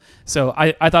stuff. So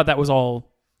I thought that was all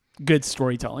good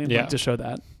storytelling to show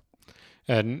that.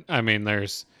 And I mean,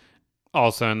 there's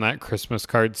also in that Christmas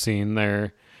card scene,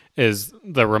 there is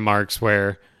the remarks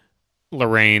where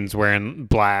Lorraine's wearing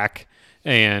black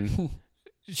and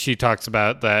she talks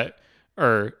about that,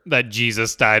 or that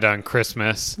Jesus died on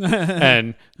Christmas.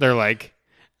 And they're like,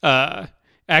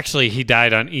 actually, he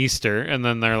died on Easter. And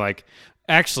then they're like,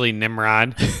 actually,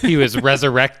 Nimrod, he was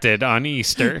resurrected on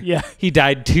Easter. Yeah. He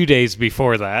died 2 days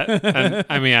before that. And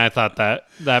I mean, I thought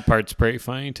that part's pretty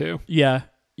funny too. Yeah.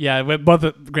 Yeah. Both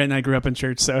Grant and I grew up in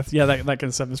church. So yeah, that kind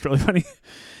of stuff is really funny.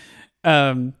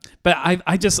 But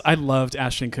I loved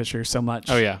Ashton Kutcher so much.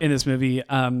 Oh, yeah. In this movie.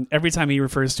 Every time he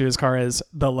refers to his car as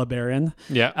the LeBaron.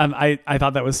 Yeah. I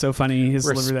thought that was so funny. His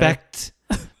Respect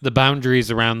the boundaries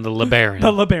around the LeBaron.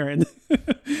 The LeBaron.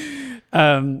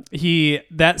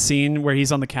 That scene where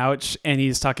he's on the couch and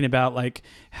he's talking about like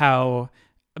how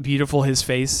beautiful his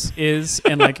face is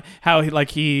and like how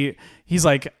he's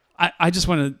like, I just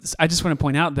want to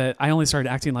point out that I only started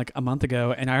acting like a month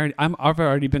ago, and I've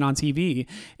already been on TV,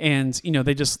 and you know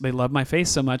they love my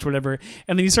face so much, whatever.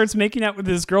 And then he starts making out with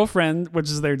his girlfriend, which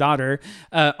is their daughter,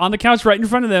 on the couch right in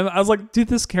front of them. I was like, dude,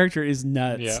 this character is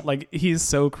nuts. Yeah. Like he's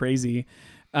so crazy.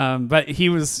 But he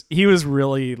was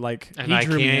really like, and I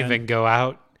can't even go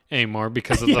out anymore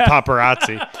because of the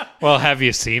paparazzi. Well, have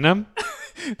you seen him?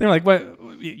 They're like, what?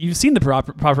 You've seen the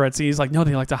paparazzi? He's like, no,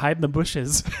 they like to hide in the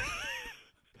bushes.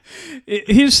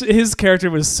 His character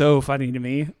was so funny to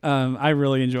me. I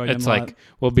really enjoyed him. It's like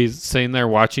we'll be sitting there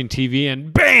watching TV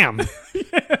and bam,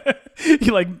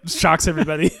 he like shocks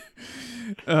everybody.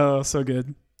 Oh, so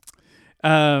good.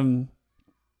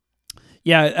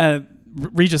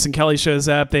 Regis and Kelly shows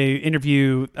up. They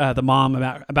interview the mom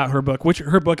about her book, which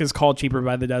her book is called Cheaper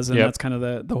by the Dozen. Yep. That's kind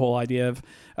of the whole idea of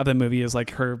the movie is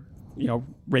like her, you know,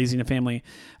 raising a family.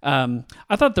 I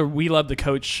thought the We Love the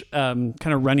Coach kind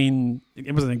of running,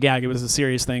 it wasn't a gag, it was a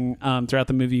serious thing throughout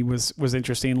the movie was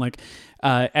interesting. Like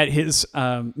at his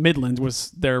Midland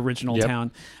was their original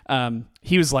town.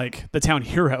 He was like the town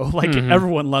hero. Like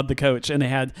everyone loved the coach,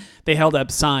 and they held up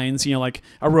signs, you know, like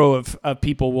a row of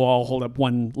people will all hold up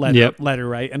one letter,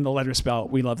 right? And the letter spell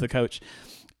We Love the Coach.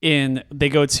 And they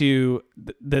go to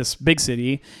this big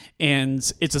city, and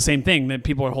it's the same thing that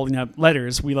people are holding up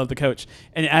letters. We love the coach.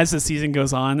 And as the season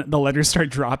goes on, the letters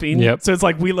start dropping. Yep. So it's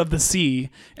like we love the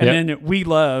sea, and then we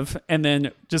love, and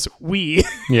then just we.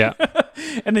 Yeah.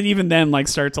 And then even then, like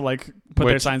start to like put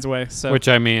their signs away. So which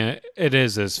I mean, it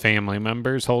is his family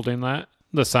members holding the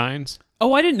signs.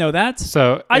 Oh, I didn't know that.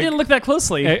 So I didn't look that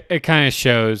closely. It kind of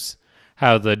shows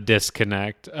how the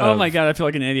disconnect oh my god, I feel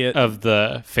like an idiot of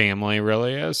the family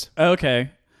really is.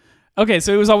 Okay,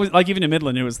 so it was always like even in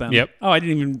Midland it was them. Yep. Oh, I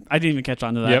didn't even catch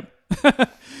on to that. Yep.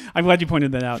 I'm glad you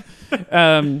pointed that out.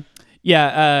 I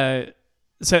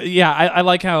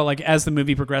like how like as the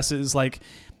movie progresses, like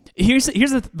here's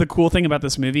the cool thing about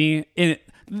this movie.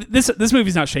 This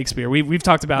movie's not Shakespeare. We've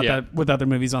talked about that with other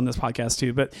movies on this podcast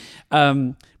too. But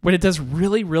what it does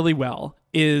really, really well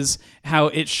is how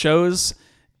it shows.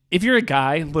 If you're a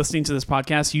guy listening to this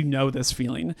podcast, you know this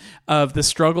feeling of the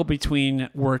struggle between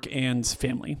work and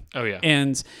family. Oh, yeah.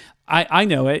 And I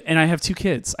know it, and I have 2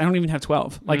 kids. I don't even have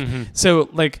 12. Like, so,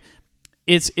 like,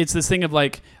 it's this thing of,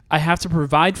 like, I have to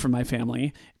provide for my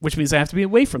family, which means I have to be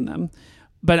away from them.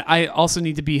 But I also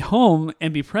need to be home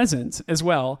and be present as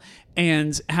well.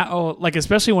 And how, like,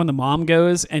 especially when the mom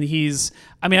goes and I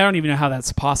don't even know how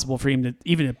that's possible for him to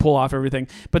even to pull off everything.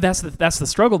 But that's the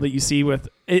struggle that you see with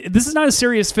it. This is not a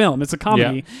serious film. It's a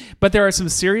comedy, but there are some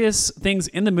serious things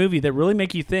in the movie that really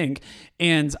make you think.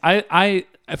 And I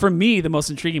for me, the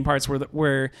most intriguing parts were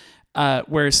where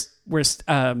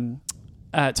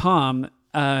Tom,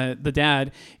 the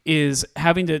dad, is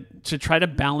having to try to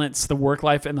balance the work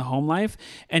life and the home life,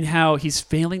 and how he's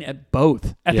failing at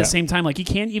both at the same time. Like he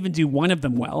can't even do one of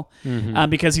them well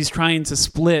because he's trying to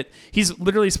split. He's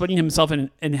literally splitting himself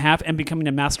in half and becoming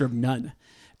a master of none.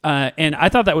 And I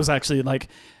thought that was actually like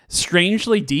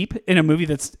strangely deep in a movie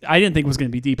I didn't think was going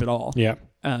to be deep at all. Yeah.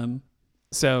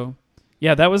 So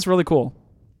yeah, that was really cool.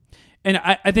 And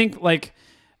I think like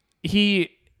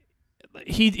he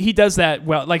does that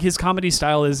well. Like his comedy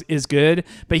style is good,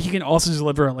 but he can also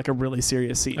deliver like a really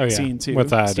serious scene too.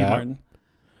 Without Steve doubt. Martin.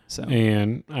 So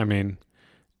and I mean,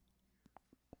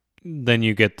 then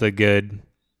you get the good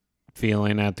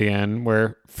feeling at the end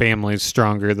where family's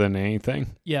stronger than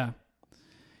anything. Yeah.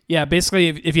 Basically,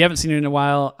 if you haven't seen it in a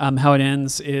while, how it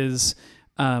ends is.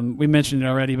 We mentioned it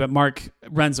already, but Mark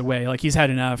runs away. Like he's had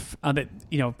enough had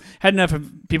enough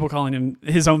of people calling him,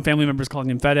 his own family members calling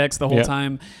him FedEx the whole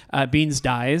time. Beans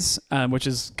dies, which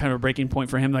is kind of a breaking point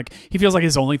for him. Like he feels like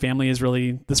his only family is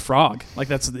really this frog. Like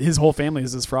that's his whole family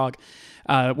is this frog.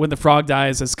 when the frog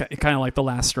dies, it's kind of like the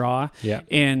last straw. Yeah.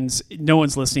 And no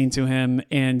one's listening to him,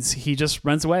 and he just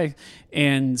runs away.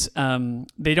 And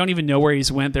they don't even know where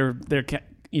he's went. They're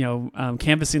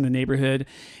canvassing the neighborhood,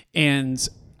 and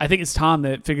I think it's Tom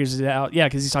that figures it out. Yeah,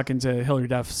 because he's talking to Hilary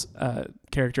Duff's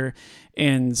character,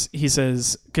 and he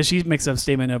says, because she makes a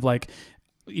statement of like,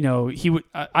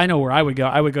 I know where I would go.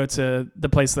 I would go to the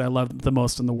place that I love the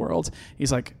most in the world.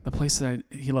 He's like, the place that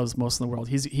he loves most in the world.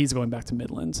 He's going back to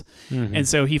Midland. Mm-hmm. And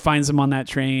so he finds him on that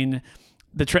train.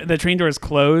 The train doors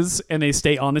close, and they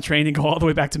stay on the train and go all the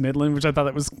way back to Midland, which I thought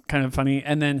that was kind of funny.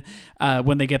 And then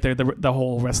when they get there, the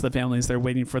whole rest of the family is there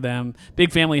waiting for them.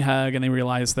 Big family hug, and they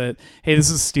realize that, hey, this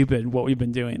is stupid what we've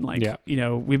been doing. Like,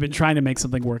 we've been trying to make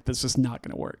something work that's just not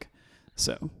going to work.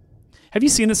 So, have you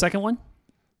seen the second one?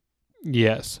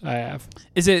 Yes, I have.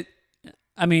 Is it?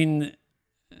 I mean,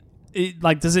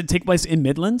 does it take place in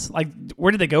Midland? Like,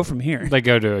 where do they go from here? They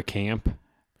go to a camp.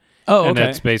 Oh, okay. And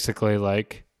it's basically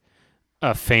like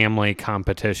a family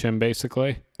competition,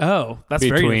 basically. Oh, that's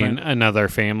very different. Between another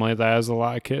family that has a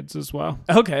lot of kids as well.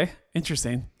 Okay,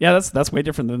 interesting. Yeah, that's way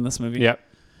different than this movie. Yep.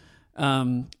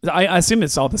 I assume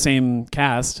it's all the same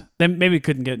cast. Then maybe we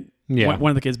couldn't get one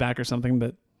of the kids back or something,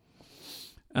 but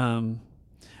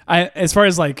as far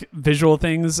as like visual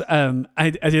things, I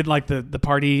did like the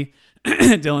party,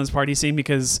 Dylan's party scene,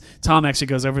 because Tom actually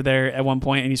goes over there at one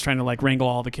point and he's trying to like wrangle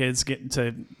all the kids, get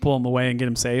to pull them away and get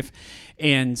them safe.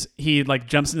 And he like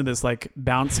jumps into this like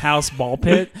bounce house ball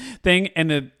pit thing,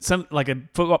 and a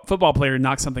football player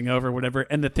knocks something over or whatever.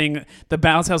 And the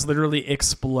bounce house literally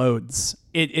explodes.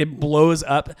 It blows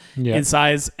up in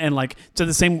size, and like in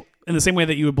the same way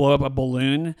that you would blow up a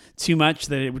balloon too much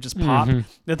that it would just pop. Mm-hmm.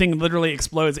 The thing literally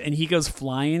explodes, and he goes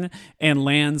flying and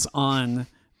lands on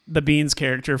the Beans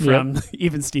character from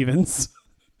Even Stevens.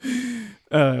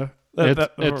 It's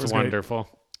wonderful.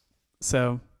 Great.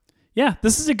 So, yeah,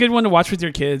 this is a good one to watch with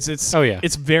your kids.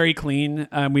 It's very clean.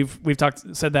 We've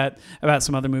said that about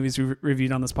some other movies we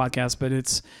reviewed on this podcast, but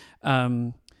it's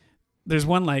there's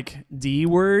one like D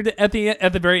word at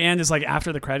the very end. It's like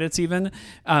after the credits even.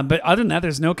 But other than that,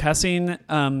 there's no cussing.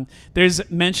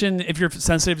 There's mention, if you're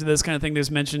sensitive to this kind of thing,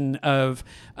 there's mention of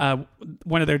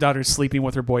one of their daughters sleeping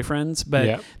with her boyfriends,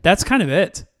 but that's kind of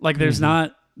it. Like there's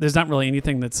not really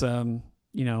anything that's sour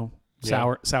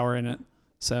in it.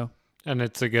 So, and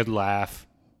it's a good laugh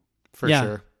for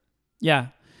sure. Yeah.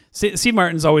 Steve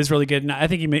Martin's always really good, and I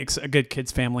think he makes a good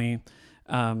kids family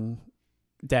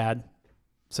dad.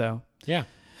 So yeah.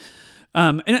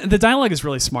 And the dialogue is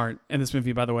really smart in this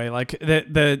movie, by the way. Like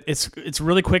it's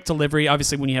really quick delivery.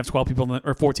 Obviously, when you have 12 people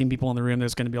or 14 people in the room,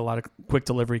 there's going to be a lot of quick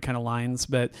delivery kind of lines.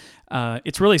 But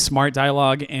it's really smart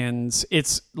dialogue, and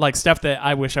it's like stuff that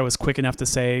I wish I was quick enough to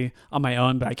say on my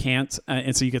own, but I can't.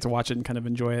 And so you get to watch it and kind of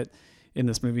enjoy it in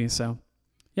this movie. So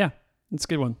yeah, it's a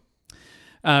good one.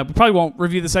 We probably won't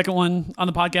review the second one on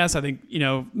the podcast. I think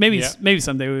maybe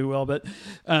someday we will, but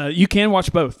you can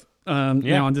watch both.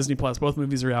 Now on Disney Plus. Both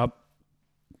movies are out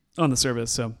on the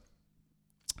service. So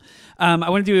I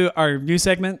want to do our new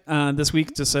segment this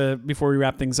week, just before we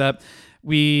wrap things up.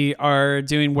 We are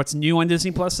doing what's new on Disney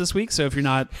Plus this week. So if you're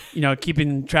not,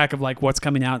 keeping track of like what's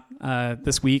coming out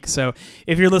this week. So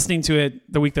if you're listening to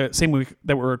it same week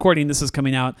that we're recording, this is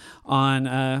coming out on,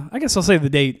 I guess I'll say the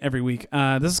date every week.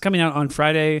 This is coming out on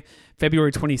Friday,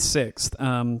 February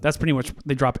 26th. That's pretty much,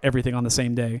 they drop everything on the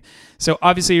same day. So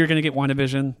obviously you're going to get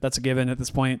WandaVision. That's a given at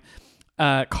this point.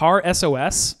 Car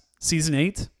SOS season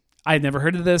 8. I had never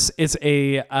heard of this. It's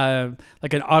a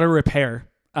like an auto repair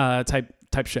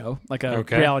type show, like a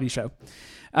reality show.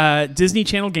 Disney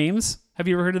Channel Games. Have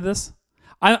you ever heard of this?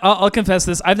 I'll confess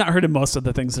this. I've not heard of most of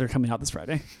the things that are coming out this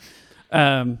Friday.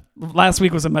 Last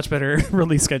week was a much better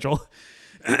release schedule.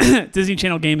 Disney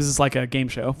Channel Games is like a game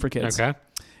show for kids. Okay.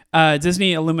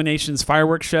 Disney Illuminations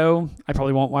Fireworks Show. I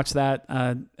probably won't watch that.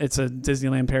 It's a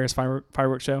Disneyland Paris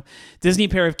fireworks show. Disney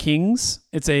Pair of Kings.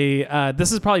 It's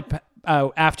this is probably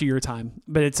after your time,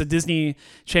 but it's a Disney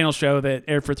Channel show that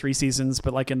aired for 3 seasons,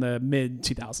 but like in the mid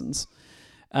 2000s.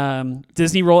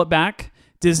 Disney Roll It Back.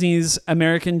 Disney's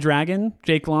American Dragon.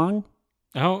 Jake Long.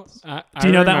 Oh, do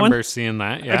you know that one? I remember seeing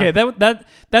that. Yeah. Okay,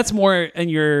 that's more in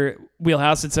your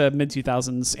wheelhouse. It's a mid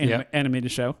 2000s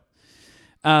animated show.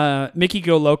 Mickey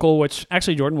Go Local, which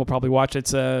actually Jordan will probably watch.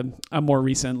 It's a more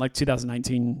recent, like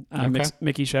 2019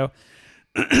 Mickey show.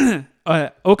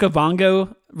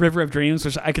 Okavango, River of Dreams,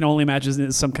 which I can only imagine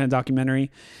is some kind of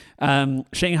documentary.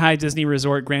 Shanghai Disney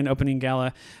Resort Grand Opening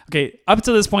Gala. Okay, up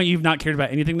to this point, you've not cared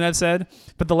about anything that I've said,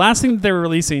 but the last thing that they were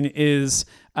releasing is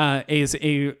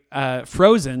a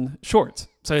Frozen short.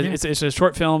 So it's a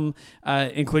short film,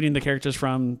 including the characters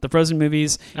from the Frozen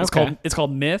movies. It's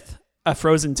called Myth. a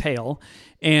Frozen tale.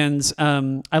 And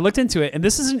I looked into it, and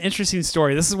this is an interesting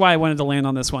story. This is why I wanted to land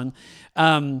on this one.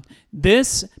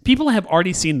 People have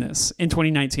already seen this in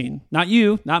 2019. Not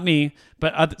you, not me,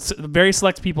 but very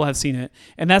select people have seen it.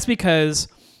 And that's because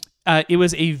it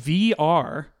was a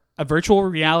VR, a virtual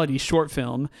reality short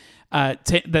film that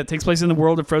takes place in the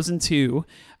world of Frozen 2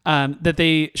 that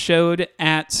they showed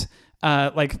at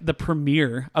like the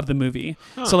premiere of the movie.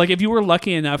 So like if you were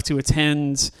lucky enough to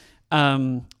attend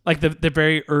like the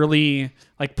very early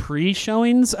like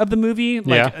pre-showings of the movie,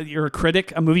 like you're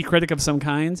a movie critic of some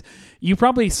kind, you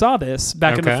probably saw this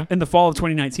back in the fall of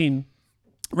 2019,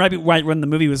 right when the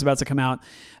movie was about to come out.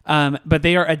 But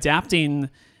they are adapting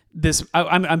this.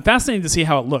 I'm fascinated to see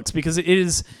how it looks, because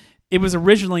it was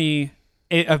originally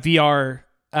a VR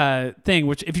thing,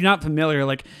 which if you're not familiar,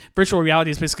 like virtual reality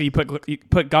is basically you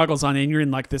put goggles on and you're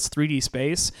in like this 3D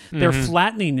space. They're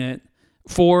flattening it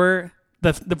for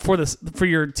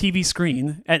your TV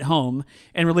screen at home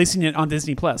and releasing it on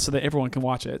Disney Plus so that everyone can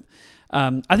watch it.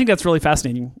 I think that's really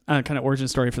fascinating, kind of origin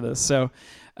story for this. So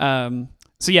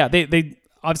yeah, they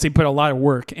obviously put a lot of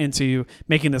work into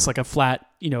making this like a flat,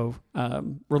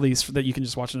 release that you can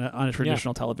just watch on a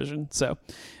traditional television. So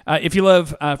if you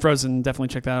love Frozen, definitely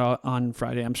check that out on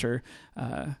Friday. I'm sure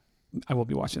I will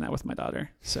be watching that with my daughter.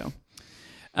 So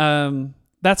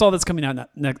that's all that's coming out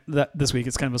this week.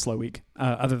 It's kind of a slow week,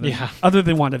 other than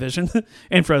WandaVision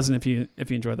and Frozen. If you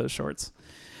enjoy those shorts,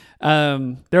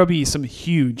 there will be some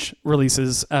huge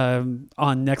releases on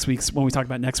next week's when we talk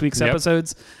about next week's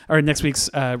episodes or next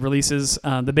week's releases.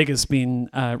 The biggest being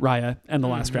Raya and the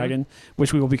Last Dragon,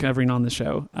 which we will be covering on the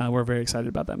show. We're very excited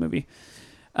about that movie.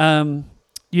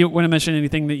 You want to mention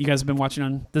anything that you guys have been watching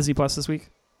on Disney Plus this week?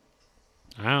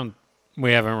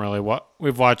 We haven't really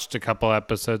we've watched a couple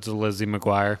episodes of Lizzie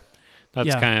McGuire.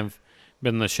 That's kind of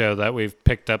been the show that we've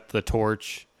picked up the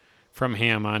torch from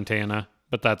Hannah Montana,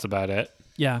 but that's about it.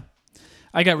 Yeah.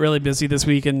 I got really busy this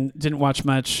week and didn't watch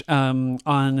much.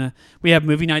 We have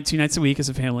movie night 2 nights a week as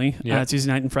a family,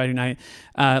 Tuesday night and Friday night.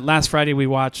 Last Friday we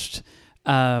watched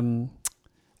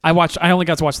I only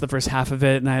got to watch the first half of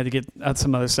it, and I had to get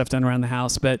some other stuff done around the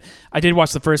house. But I did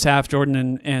watch the first half.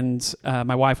 Jordan and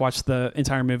my wife watched the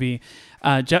entire movie.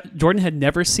 Jordan had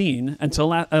never seen, until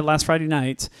last Friday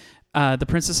night, The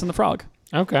Princess and the Frog.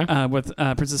 Okay. With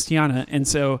Princess Tiana. And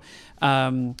so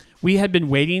we had been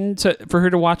waiting for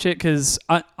her to watch it because,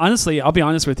 honestly, I'll be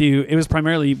honest with you, it was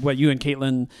primarily what you and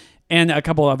Caitlin and a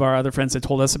couple of our other friends had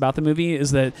told us about the movie,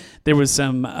 is that there was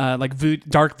some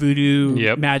dark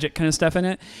voodoo magic kind of stuff in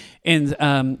it.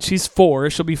 And she's 4.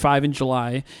 She'll be 5 in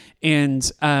July.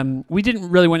 And we didn't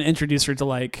really want to introduce her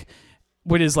to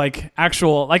what is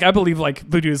actual, I believe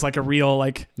voodoo is a real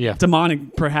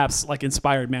demonic, perhaps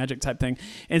inspired magic type thing.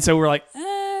 And so we're like,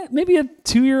 maybe a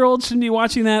 2-year-old shouldn't be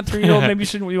watching that. 3-year-old maybe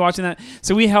shouldn't be watching that.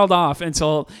 So we held off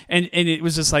until, and it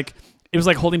was just it was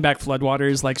like holding back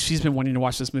floodwaters. She's been wanting to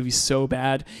watch this movie so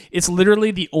bad. It's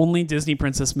literally the only Disney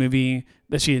princess movie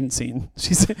that she hadn't seen.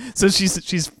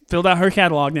 She's filled out her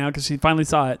catalog now because she finally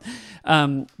saw it.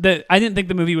 I didn't think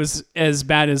the movie was as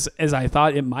bad as I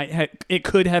thought it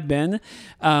could have been.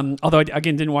 Although I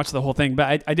again didn't watch the whole thing,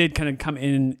 but I did kind of come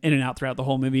in and out throughout the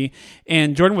whole movie.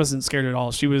 And Jordan wasn't scared at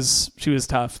all. She was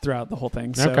tough throughout the whole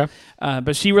thing. So, okay.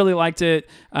 But she really liked it.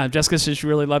 Jessica said she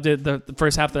really loved it. The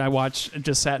first half that I watched,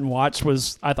 just sat and watched,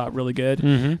 was, I thought, really good.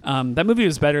 Mm-hmm. That movie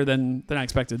was better than I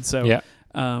expected. So yeah.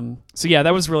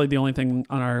 That was really the only thing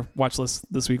on our watch list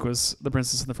this week was The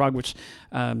Princess and the Frog, which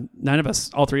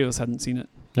all 3 of us hadn't seen it.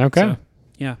 Okay. So,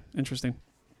 yeah, interesting.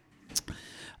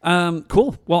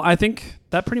 Cool. Well, I think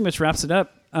that pretty much wraps it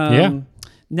up.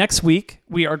 Next week,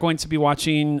 we are going to be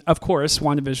watching, of course,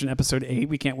 WandaVision episode 8.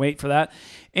 We can't wait for that.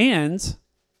 And,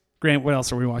 Grant, what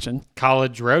else are we watching?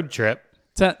 College Road Trip.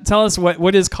 Tell us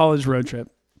what is College Road Trip?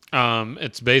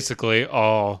 It's basically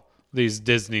all these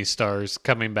Disney stars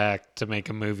coming back to make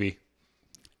a movie.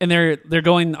 And they're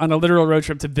going on a literal road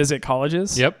trip to visit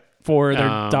colleges? Yep. For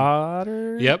their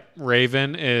daughter? Yep.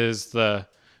 Raven is the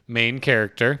main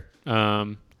character.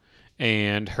 And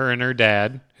her and her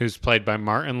dad, who's played by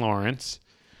Martin Lawrence.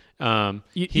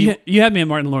 You had me at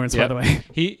Martin Lawrence, by the way.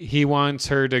 He wants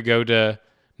her to go to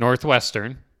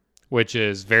Northwestern, which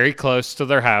is very close to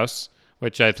their house,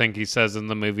 which I think he says in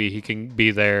the movie he can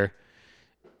be there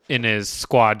in his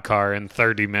squad car in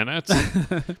 30 minutes.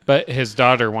 But his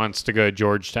daughter wants to go to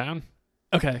Georgetown.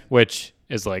 Okay. Which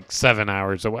is 7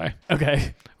 hours away.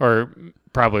 Okay. Or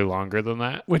probably longer than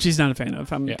that. Which he's not a fan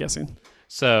of, I'm guessing.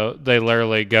 So they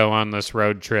literally go on this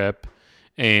road trip,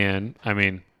 and,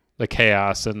 the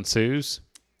chaos ensues.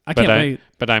 I can't wait.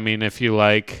 But, if you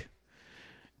like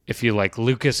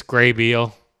Lucas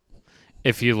Grabeel,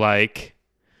 if you like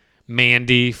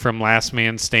Mandy from Last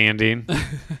Man Standing.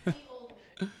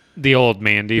 The old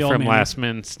Mandy from Last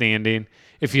Man Standing.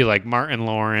 If you like Martin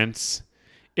Lawrence,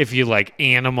 if you like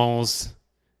animals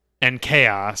and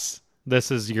chaos,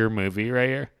 this is your movie right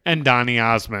here. And Donny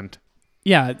Osmond.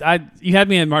 Yeah, you had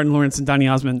me at Martin Lawrence and Donny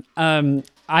Osmond.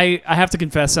 I have to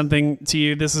confess something to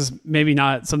you. This is maybe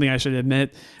not something I should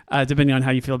admit, depending on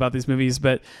how you feel about these movies,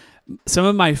 but some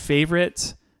of my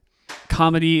favorite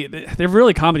comedy, they're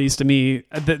really comedies to me,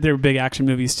 they're big action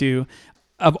movies too,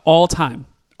 of all time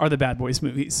are the Bad Boys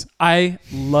movies. I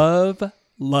love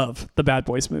the Bad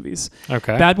Boys movies.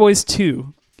 Okay. Bad Boys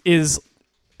 2 is,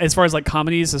 as far as like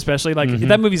comedies, especially, like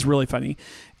that movie's really funny,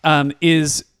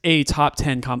 is a top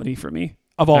 10 comedy for me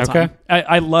of all time.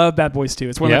 I love Bad Boys 2.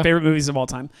 It's one of my favorite movies of all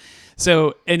time.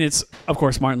 So, and it's of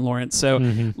course Martin Lawrence.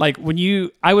 So like when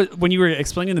you were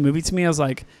explaining the movie to me, I was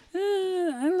like,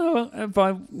 I don't know if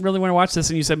I really want to watch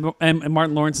this. And you said, and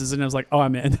Martin Lawrence is in, I was like, oh,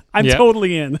 I'm in. I'm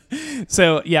totally in.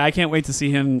 So yeah, I can't wait to see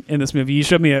him in this movie. You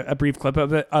showed me a brief clip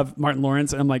of it, of Martin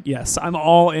Lawrence, and I'm like, yes, I'm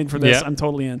all in for this. Yeah. I'm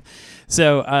totally in.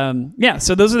 So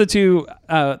so those are the two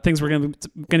things we're going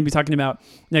to be talking about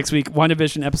next week: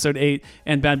 WandaVision episode 8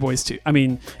 and Bad Boys 2. I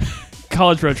mean,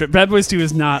 College Road Trip. Bad Boys 2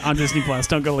 is not on Disney Plus.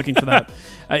 Don't go looking for that.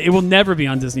 It will never be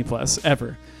on Disney Plus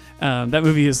ever. That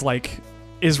movie is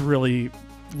really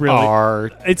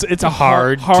R. It's a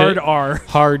hard R.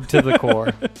 Hard to the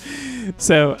core.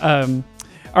 So,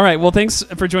 all right. Well, thanks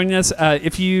for joining us.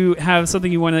 If you have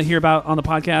something you want to hear about on the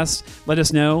podcast, let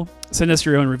us know. Send us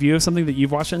your own review of something that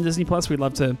you've watched on Disney Plus. We'd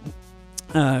love to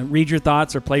read your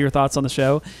thoughts or play your thoughts on the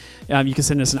show. You can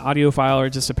send us an audio file or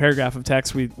just a paragraph of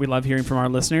text. We love hearing from our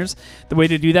listeners. The way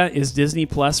to do that is Disney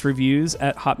Plus Reviews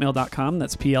at hotmail.com.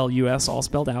 That's PLUS all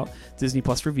spelled out. Disney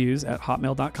Plus Reviews at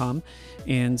hotmail.com.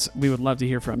 And we would love to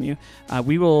hear from you.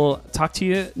 We will talk to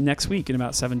you next week in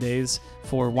about 7 days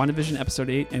for WandaVision episode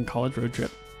 8 and College Road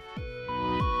Trip.